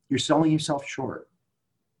 You're selling yourself short.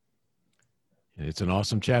 It's an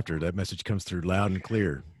awesome chapter. That message comes through loud and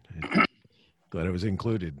clear. Glad it was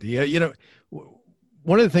included.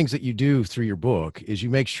 One of the things that you do through your book is you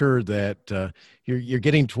make sure that you're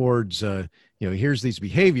getting towards, here's these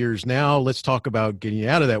behaviors. Now let's talk about getting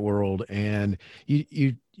out of that world. And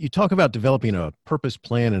you talk about developing a purpose,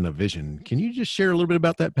 plan, and a vision. Can you just share a little bit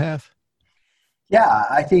about that path? Yeah,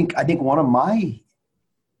 I think one of my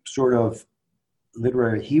sort of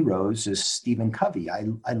literary heroes is Stephen Covey. I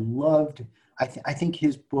think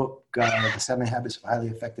his book, The 7 Habits of Highly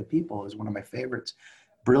Effective People, is one of my favorites.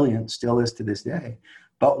 Brilliant, still is to this day.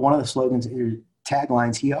 But one of the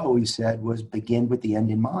taglines he always said was begin with the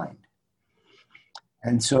end in mind.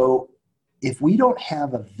 And so if we don't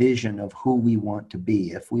have a vision of who we want to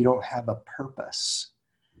be, if we don't have a purpose,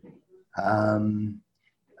 Simon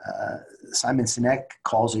Sinek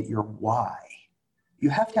calls it your why.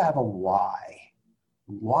 You have to have a why.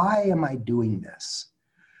 Why am I doing this?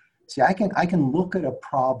 See, I can look at a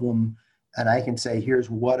problem and I can say, here's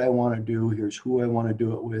what I want to do. Here's who I want to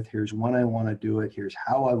do it with. Here's when I want to do it. Here's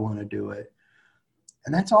how I want to do it.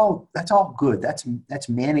 And that's all good. That's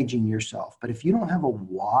managing yourself. But if you don't have a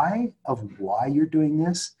why of why you're doing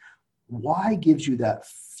this, why gives you that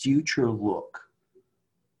future look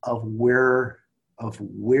of where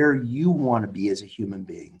you want to be as a human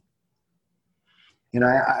being.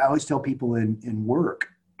 I always tell people in work,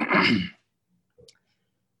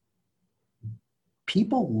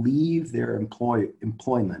 people leave their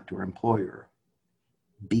employment or employer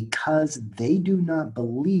because they do not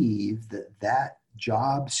believe that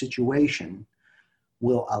job situation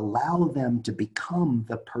will allow them to become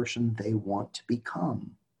the person they want to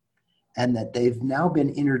become, and that they've now been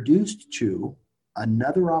introduced to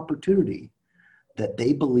another opportunity that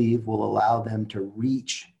they believe will allow them to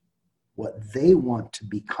reach what they want to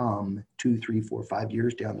become 2, 3, 4, 5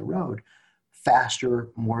 years down the road faster,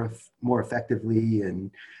 more effectively,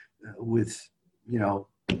 and with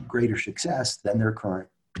greater success than their current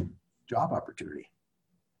job opportunity.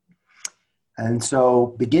 And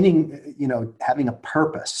so having a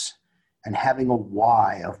purpose and having a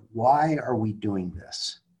why of why are we doing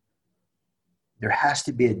this? There has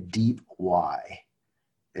to be a deep why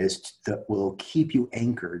that will keep you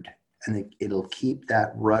anchored, and it'll keep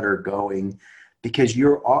that rudder going, because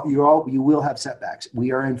you will have setbacks.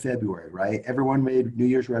 We are in February, right? Everyone made New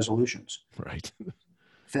Year's resolutions. Right.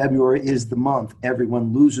 February is the month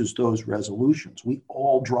everyone loses those resolutions. We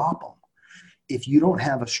all drop them. If you don't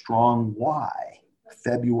have a strong why,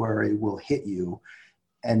 February will hit you.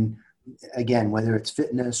 And again, whether it's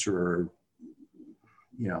fitness or,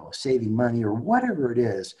 saving money or whatever it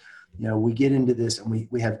is, we get into this and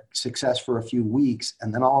we have success for a few weeks,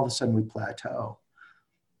 and then all of a sudden we plateau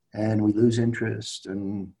and we lose interest,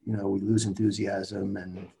 and, we lose enthusiasm.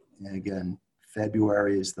 And again,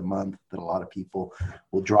 February is the month that a lot of people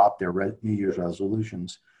will drop their New Year's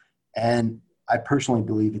resolutions. And I personally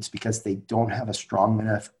believe it's because they don't have a strong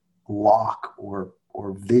enough lock or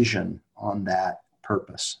vision on that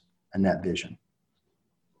purpose and that vision.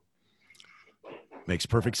 Makes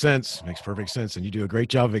perfect sense. And you do a great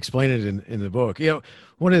job of explaining it in the book.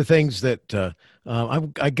 One of the things that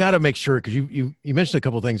I got to make sure, because you mentioned a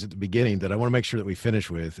couple of things at the beginning that I want to make sure that we finish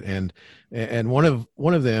with. And one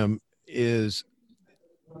of them is,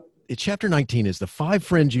 chapter 19 is the 5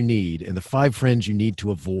 friends you need and the 5 friends you need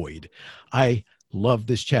to avoid. I love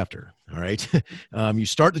this chapter. All right. You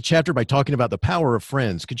start the chapter by talking about the power of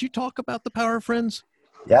friends. Could you talk about the power of friends?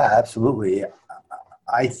 Yeah, absolutely.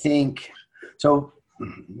 I think so.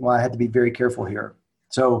 Well, I had to be very careful here.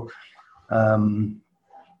 So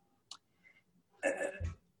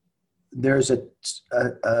there's a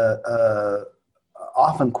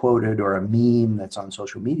often quoted, or a meme that's on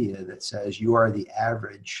social media, that says you are the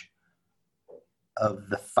average of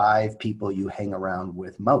the 5 people you hang around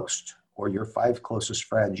with most, or your 5 closest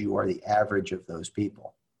friends. You are the average of those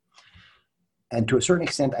people. And to a certain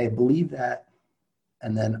extent, I believe that.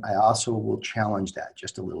 And then I also will challenge that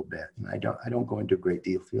just a little bit. And I don't go into great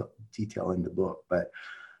detail in the book, but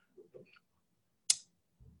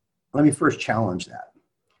let me first challenge that.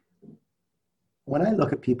 When I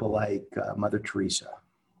look at people like Mother Teresa,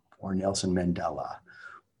 or Nelson Mandela,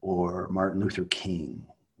 or Martin Luther King,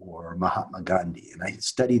 or Mahatma Gandhi, and I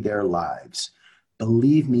study their lives,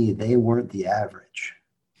 believe me, they weren't the average.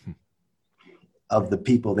 of the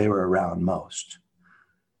people they were around most.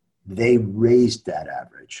 They raised that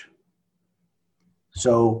average.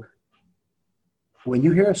 So when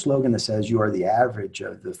you hear a slogan that says you are the average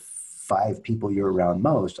of the 5 people you're around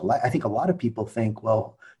most, I think a lot of people think,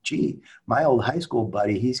 well, gee, my old high school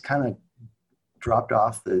buddy, he's kind of dropped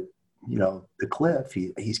off the cliff.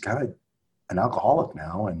 He's kind of an alcoholic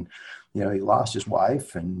now, and he lost his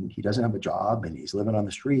wife, and he doesn't have a job, and he's living on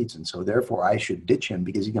the streets, and so therefore I should ditch him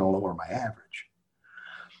because he's going to lower my average.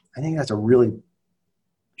 I think that's a really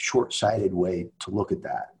short-sighted way to look at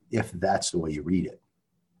that, if that's the way you read it.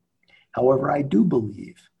 However, I do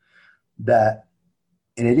believe that,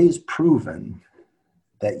 and it is proven,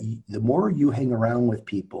 that the more you hang around with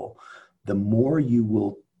people, the more you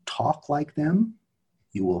will talk like them,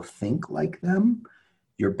 you will think like them,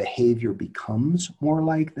 your behavior becomes more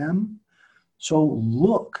like them. So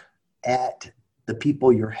look at the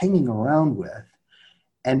people you're hanging around with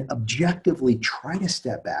and objectively try to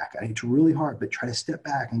step back. I think it's really hard, but try to step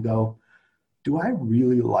back and go, do I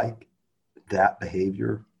really like that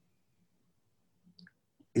behavior?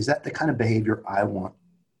 Is that the kind of behavior I want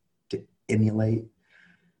to emulate?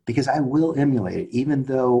 Because I will emulate it, even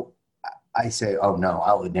though I say, oh no,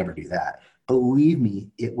 I would never do that. Believe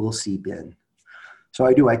me, it will seep in. So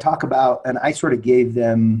I do. I talk about, and I sort of gave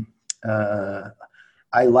them,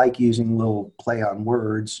 I like using little play on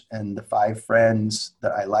words, and the 5 friends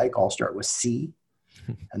that I like all start with C,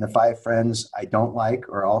 and the 5 friends I don't like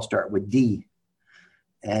or all start with D.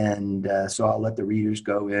 And so I'll let the readers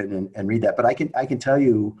go in and read that. But I can tell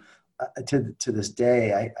you, to this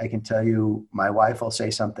day, I can tell you, my wife will say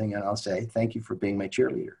something and I'll say, thank you for being my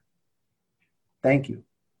cheerleader. Thank you.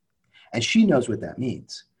 And she knows what that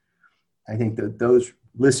means. I think that those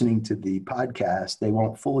listening to the podcast, they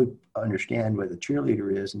won't fully understand what a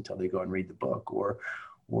cheerleader is until they go and read the book, or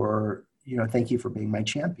thank you for being my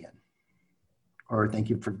champion, or thank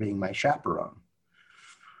you for being my chaperone.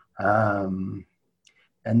 And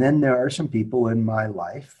then there are some people in my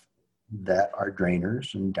life that are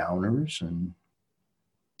drainers and downers,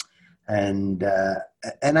 and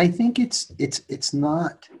I think it's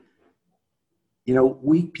not.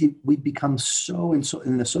 We become so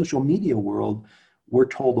in the social media world, we're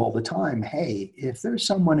told all the time, hey, if there's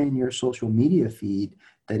someone in your social media feed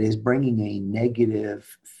that is bringing a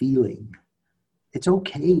negative feeling, it's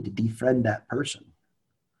okay to defriend that person.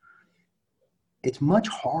 It's much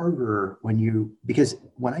harder because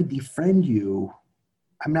when I defriend you,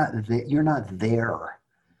 I'm not there, you're not there.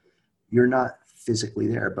 You're not physically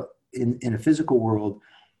there. But in a physical world,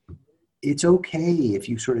 it's okay if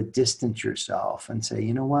you sort of distance yourself and say,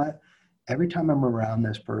 you know what, every time I'm around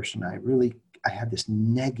this person, I have this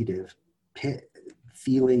negative pit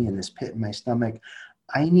feeling and this pit in my stomach.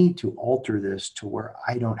 I need to alter this to where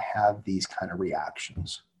I don't have these kind of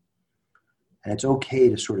reactions. And it's okay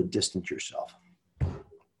to sort of distance yourself.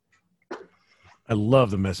 I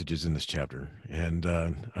love the messages in this chapter. And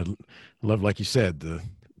I love, like you said, the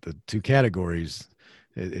 2 categories.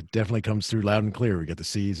 It definitely comes through loud and clear. We got the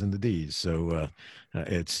C's and the D's. So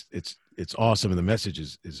it's awesome. And the message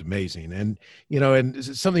is amazing. And, and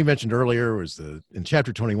something you mentioned earlier was in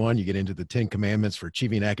chapter 21, you get into the 10 commandments for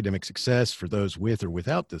achieving academic success for those with or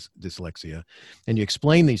without dyslexia. And you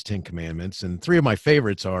explain these 10 commandments. And 3 of my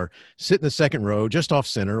favorites are sit in the second row, just off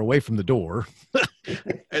center, away from the door.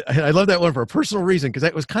 I love that one for a personal reason, because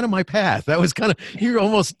that was kind of my path. That was kind of,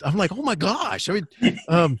 I'm like, oh my gosh. I mean,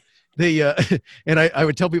 and I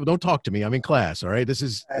would tell people, don't talk to me. I'm in class. All right.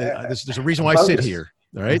 There's a reason why I sit here.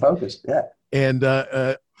 All right. Focused. Yeah. And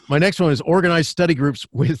my next one is organize study groups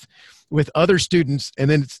with other students, and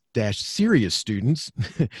then it's serious students,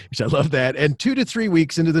 which I love that. And 2 to 3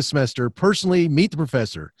 weeks into the semester, personally meet the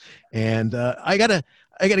professor. And I gotta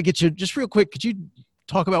get you just real quick. Could you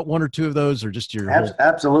talk about 1 or 2 of those, or just your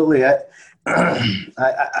Absolutely.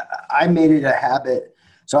 I made it a habit.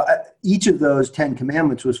 So each of those 10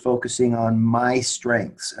 commandments was focusing on my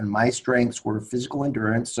strengths, and my strengths were physical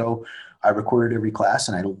endurance. So I recorded every class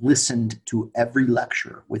and I listened to every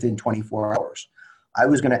lecture within 24 hours. I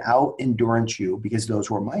was going to out endurance you because those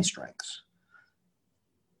were my strengths,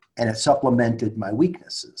 and it supplemented my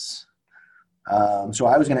weaknesses. So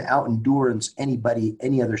I was going to out endurance any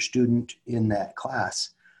other student in that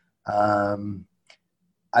class.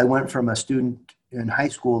 I went from a student in high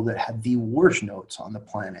school that had the worst notes on the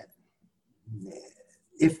planet,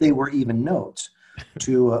 if they were even notes,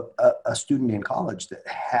 to a student in college that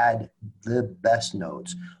had the best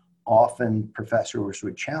notes. Often professors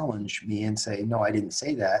would challenge me and say, no, I didn't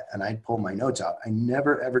say that. And I'd pull my notes out. I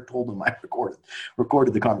never, ever told them I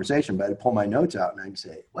recorded the conversation, but I'd pull my notes out and I'd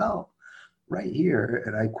say, well, right here,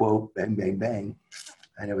 and I quote, bang, bang, bang,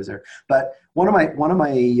 I know it was there. But one of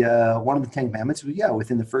the 10 commandments was,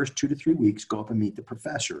 within the first 2 to 3 weeks, go up and meet the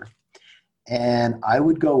professor. And I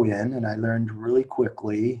would go in, and I learned really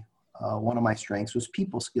quickly. One of my strengths was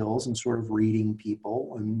people skills and sort of reading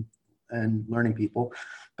people and learning people.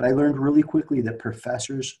 But I learned really quickly that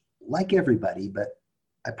professors, like everybody, but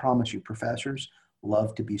I promise you, professors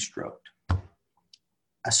love to be stroked,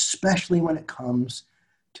 especially when it comes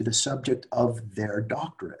to the subject of their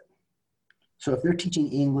doctorate. So if they're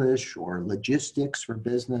teaching English or logistics for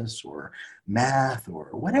business or math or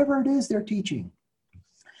whatever it is they're teaching,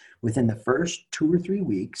 within the first 2 or 3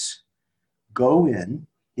 weeks, go in,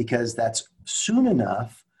 because that's soon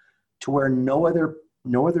enough to where no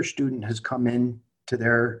other student has come in to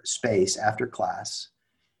their space after class.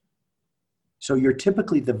 So you're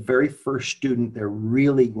typically the very first student they're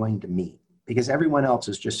really going to meet, because everyone else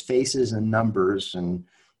is just faces and numbers and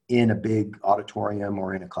in a big auditorium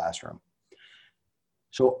or in a classroom.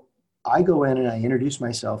 So I go in and I introduce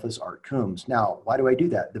myself as Art Coombs. Now, why do I do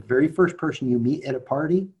that? The very first person you meet at a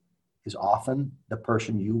party is often the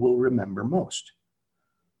person you will remember most.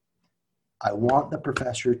 I want the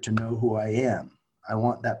professor to know who I am. I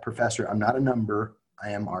want that professor, I'm not a number, I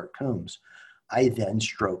am Art Coombs. I then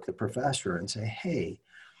stroke the professor and say, hey,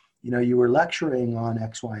 you were lecturing on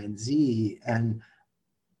X, Y, and Z, and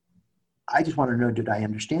I just want to know, did I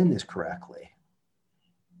understand this correctly?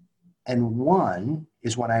 And one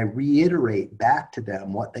is when I reiterate back to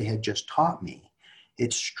them what they had just taught me,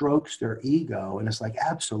 it strokes their ego, and it's like,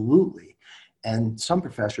 absolutely. And some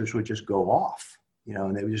professors would just go off,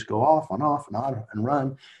 and they would just go off and off and on and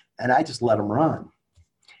run, and I just let them run.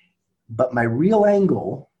 But my real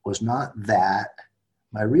angle was not that.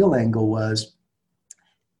 My real angle was,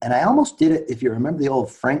 and I almost did it, if you remember the old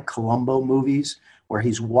Frank Columbo movies, where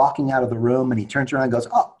he's walking out of the room and he turns around and goes,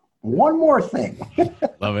 oh, one more thing.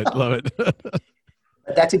 Love it.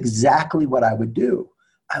 But that's exactly what I would do.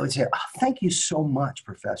 I would say, oh, thank you so much,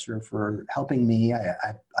 Professor, for helping me.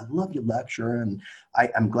 I love your lecture, and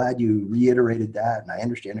I'm glad you reiterated that, and I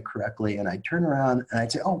understand it correctly. And I'd turn around and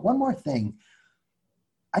I'd say, oh, one more thing.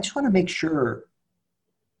 I just want to make sure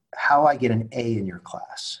how I get an A in your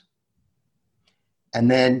class. And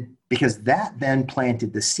then, because that then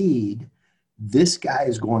planted the seed, this guy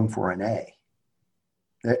is going for an A.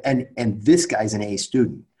 And this guy's an A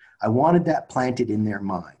student. I wanted that planted in their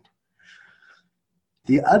mind.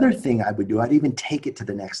 The other thing I would do, I'd even take it to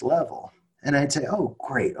the next level. And I'd say, oh,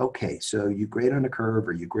 great. Okay, so you grade on a curve,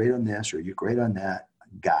 or you grade on this, or you grade on that.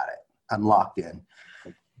 Got it. I'm locked in.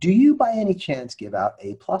 Do you by any chance give out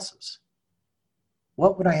A pluses?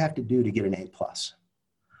 What would I have to do to get an A plus?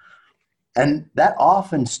 And that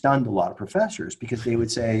often stunned a lot of professors, because they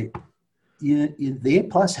would say, the A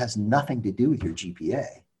plus has nothing to do with your GPA.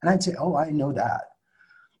 And I'd say, oh, I know that.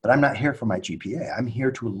 But I'm not here for my GPA. I'm here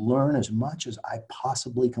to learn as much as I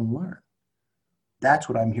possibly can learn. That's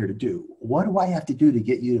what I'm here to do. What do I have to do to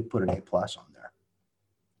get you to put an A plus on there?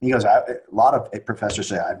 And he goes, a lot of professors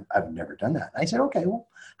say, I've never done that. And I said, okay, well,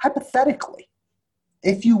 hypothetically,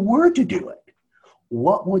 if you were to do it,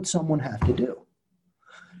 what would someone have to do?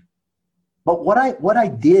 But what I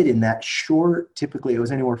did in that short, typically it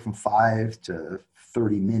was anywhere from 5 to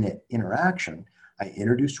 30-minute interaction, I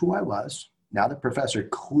introduced who I was. Now the professor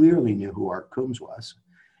clearly knew who Art Coombs was.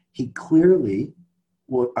 He clearly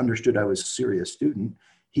understood I was a serious student.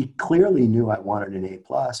 He clearly knew I wanted an A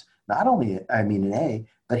plus. Not only, an A,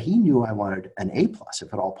 but he knew I wanted an A plus,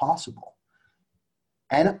 if at all possible.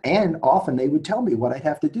 And often they would tell me what I'd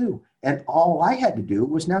have to do. And all I had to do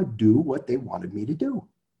was now do what they wanted me to do.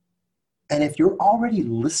 And if you're already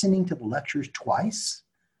listening to the lectures twice,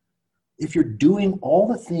 if you're doing all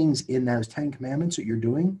the things in those 10 commandments that you're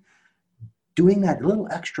doing that little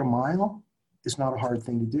extra mile is not a hard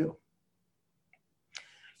thing to do.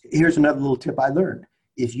 Here's another little tip I learned.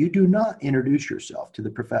 If you do not introduce yourself to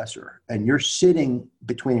the professor and you're sitting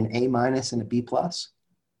between an A minus and a B plus,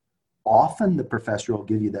 often the professor will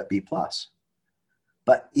give you that B plus.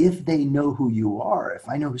 But if they know who you are, if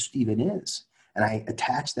I know who Stephen is, and I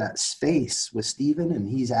attach that space with Stephen and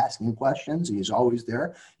he's asking questions and he's always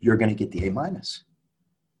there, you're going to get the A minus.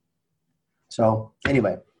 So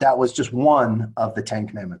anyway, that was just one of the 10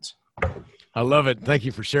 commandments. I love it. Thank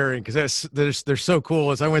you for sharing, because they're so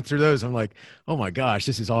cool. As I went through those, I'm like, oh my gosh,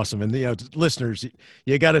 this is awesome. And listeners,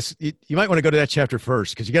 you might want to go to that chapter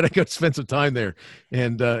first, because you got to go spend some time there,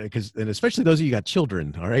 and especially those of you got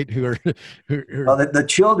children, all right, who are well, the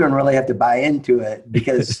children really have to buy into it,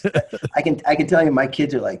 because I can tell you, my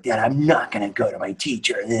kids are like, Dad, I'm not going to go to my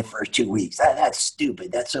teacher in the first 2 weeks. That's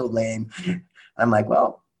stupid. That's so lame. I'm like,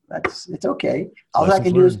 well, it's okay. All I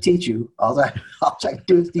can do is teach you. All I can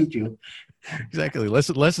do is teach you. Exactly.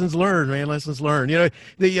 Lessons learned, man. Lessons learned. You know,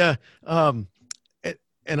 the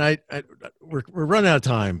we're running out of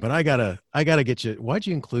time, but I gotta get you. Why'd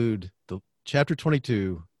you include the chapter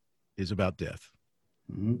 22 is about death?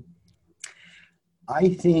 Mm-hmm. I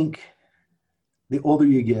think the older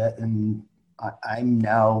you get, and I'm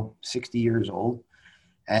now 60 years old,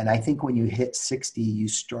 and I think when you hit 60, you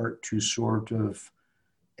start to sort of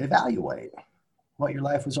evaluate what your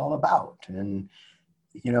life was all about. And,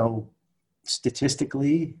 you know,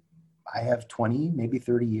 statistically, I have 20, maybe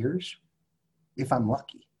 30 years, if I'm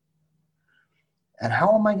lucky. And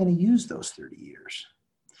how am I going to use those 30 years?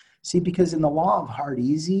 See, because in the law of hard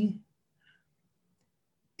easy,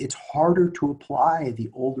 it's harder to apply the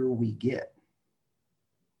older we get.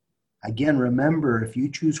 Again, remember, if you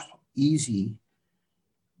choose easy,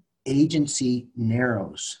 agency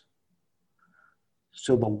narrows.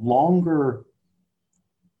 So the longer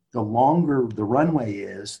the runway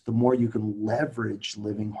is, the more you can leverage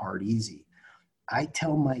living hard easy. I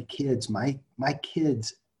tell my kids, my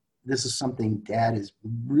kids, this is something Dad is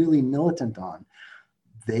really militant on.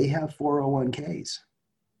 They have 401ks,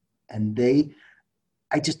 and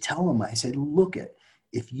I just tell them, I said, look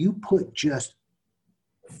if you put just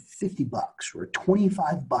 $50 or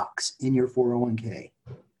 $25 in your 401k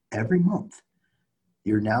every month,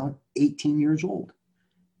 you're now 18 years old.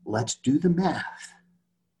 Let's do the math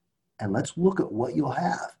and let's look at what you'll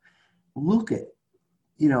have. Look at,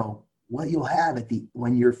 what you'll have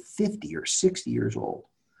when you're 50 or 60 years old,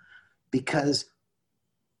 because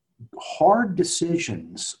hard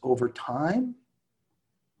decisions over time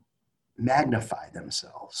magnify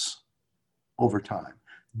themselves over time,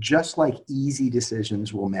 just like easy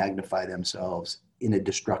decisions will magnify themselves in a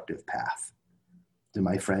destructive path. To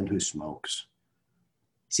my friend who smokes.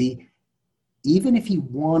 See, even if he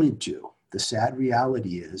wanted to, the sad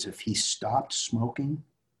reality is if he stopped smoking,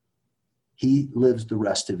 he lives the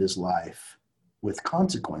rest of his life with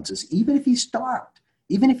consequences. Even if he stopped,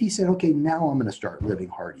 even if he said, okay, now I'm going to start living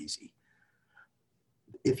hard easy.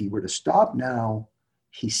 If he were to stop now,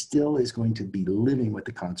 he still is going to be living with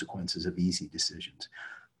the consequences of easy decisions.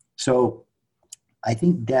 So I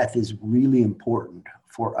think death is really important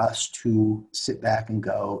for us to sit back and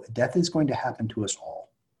go, death is going to happen to us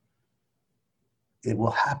all. It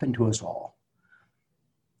will happen to us all.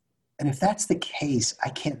 And if that's the case, I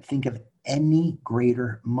can't think of any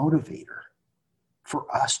greater motivator for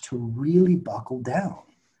us to really buckle down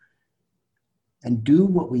and do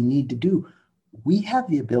what we need to do. We have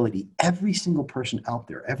the ability, every single person out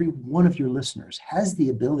there, every one of your listeners has the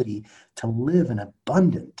ability to live an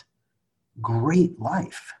abundant, great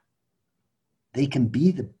life. They can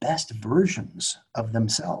be the best versions of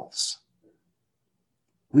themselves.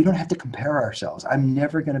 We don't have to compare ourselves. I'm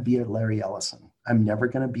never going to be a Larry Ellison. I'm never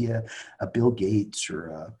going to be a Bill Gates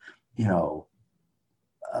or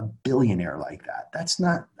a billionaire like that.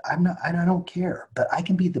 I don't care, but I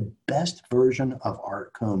can be the best version of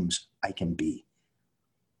Art Coombs I can be.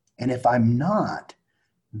 And if I'm not,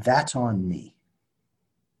 that's on me.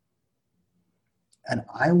 And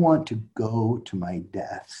I want to go to my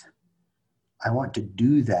death. I want to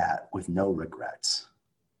do that with no regrets.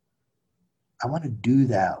 I want to do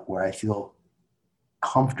that where I feel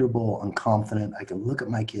comfortable and confident. I can look at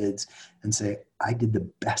my kids and say, I did the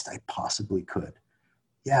best I possibly could.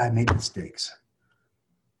 Yeah, I made mistakes,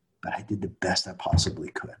 but I did the best I possibly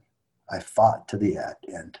could. I fought to the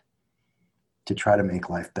end to try to make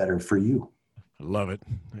life better for you. I love it.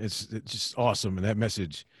 It's just awesome. And that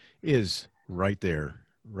message is right there,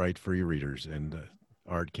 right for your readers. And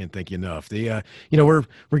Art, can't thank you enough. We're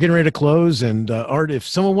getting ready to close. And Art, if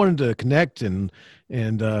someone wanted to connect and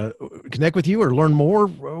connect with you or learn more,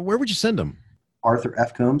 where would you send them? Arthur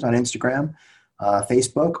F. Coombs on Instagram,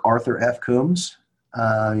 Facebook, Arthur F. Coombs.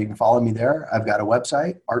 You can follow me there. I've got a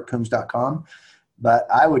website, artcoombs.com. But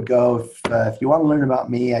I would go, if you want to learn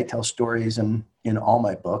about me, I tell stories in all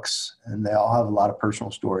my books, and they all have a lot of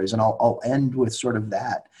personal stories. And I'll end with sort of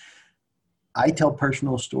that. I tell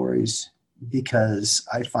personal stories because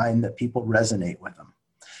I find that people resonate with them.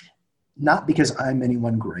 Not because I'm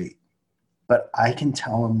anyone great, but I can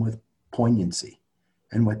tell them with poignancy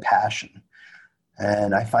and with passion.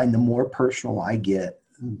 And I find the more personal I get,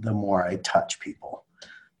 the more I touch people.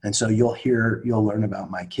 And so you'll learn about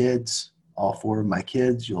my kids, all 4 of my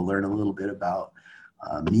kids. You'll learn a little bit about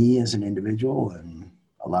me as an individual and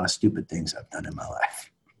a lot of stupid things I've done in my life.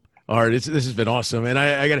 All right, this has been awesome. And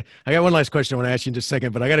I got one last question I want to ask you in just a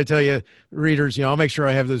second, but I got to tell you, readers, I'll make sure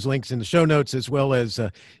I have those links in the show notes, as well as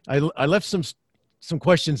I left some some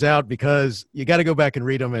questions out because you got to go back and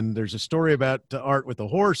read them. And there's a story about Art with the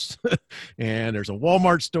horse, and there's a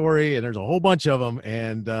Walmart story, and there's a whole bunch of them.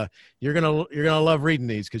 And you're gonna love reading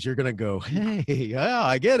these because you're gonna go, hey, yeah,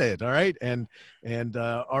 I get it. All right, and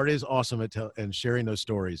Art is awesome at and sharing those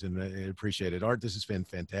stories, and I appreciate it. Art, this has been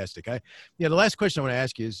fantastic. The last question I want to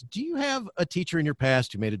ask you is, do you have a teacher in your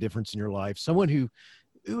past who made a difference in your life? Someone who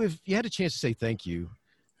if you had a chance to say thank you.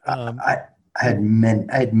 I had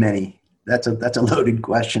many. That's a loaded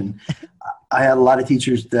question. I had a lot of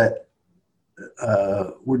teachers that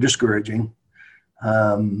were discouraging,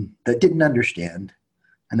 that didn't understand,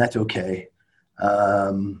 and that's okay.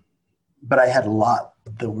 But I had a lot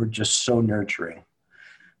that were just so nurturing.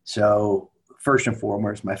 So first and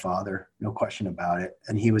foremost, my father, no question about it.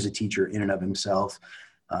 And he was a teacher in and of himself.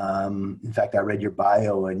 In fact, I read your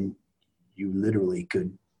bio, and you literally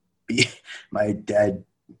could be, my dad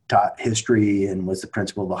taught history and was the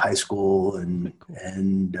principal of the high school.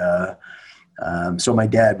 So my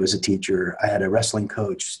dad was a teacher. I had a wrestling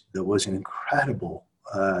coach that was an incredible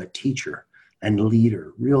teacher and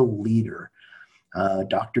leader, real leader.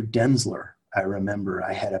 Dr. Densler, I remember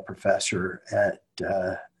I had a professor at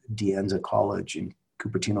De Anza College in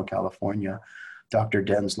Cupertino, California, Dr.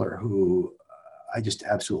 Densler, who I just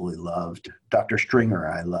absolutely loved. Dr. Stringer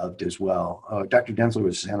I loved as well. Dr. Densler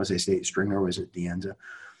was San Jose State. Stringer was at De Anza.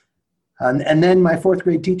 And then my fourth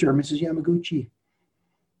grade teacher, Mrs. Yamaguchi.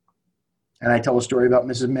 And I tell a story about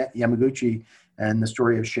Mrs. Yamaguchi and the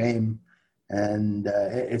story of shame. And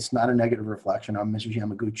it's not a negative reflection on Mrs.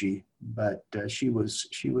 Yamaguchi, but she was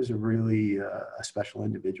a really a special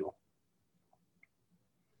individual.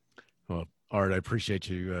 Well, Art, I appreciate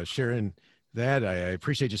you sharing that. I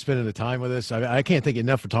appreciate you spending the time with us. I can't thank you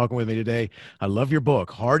enough for talking with me today. I love your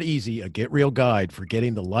book, Hard Easy, A Get Real Guide for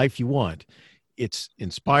Getting the Life You Want. It's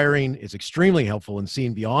inspiring. It's extremely helpful in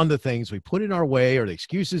seeing beyond the things we put in our way or the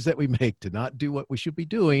excuses that we make to not do what we should be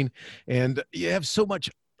doing. And you have so much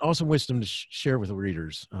awesome wisdom to share with the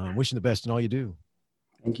readers. Wishing the best in all you do.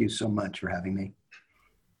 Thank you so much for having me.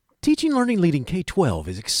 Teaching, Learning, Leading K-12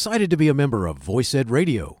 is excited to be a member of VoiceEd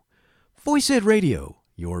Radio. VoiceEd Radio,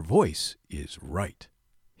 your voice is right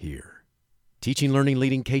here. Teaching, Learning,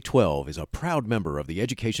 Leading K-12 is a proud member of the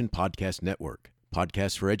Education Podcast Network.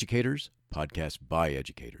 Podcasts for educators, podcasts by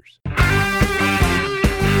educators.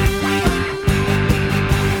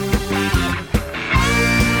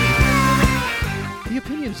 The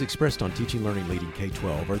opinions expressed on Teaching, Learning, Leading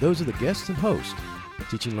K-12 are those of the guests and host.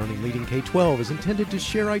 Teaching, Learning, Leading K-12 is intended to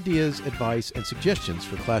share ideas, advice, and suggestions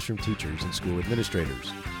for classroom teachers and school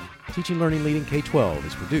administrators. Teaching, Learning, Leading K-12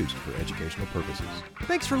 is produced for educational purposes.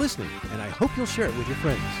 Thanks for listening, and I hope you'll share it with your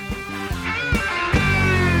friends.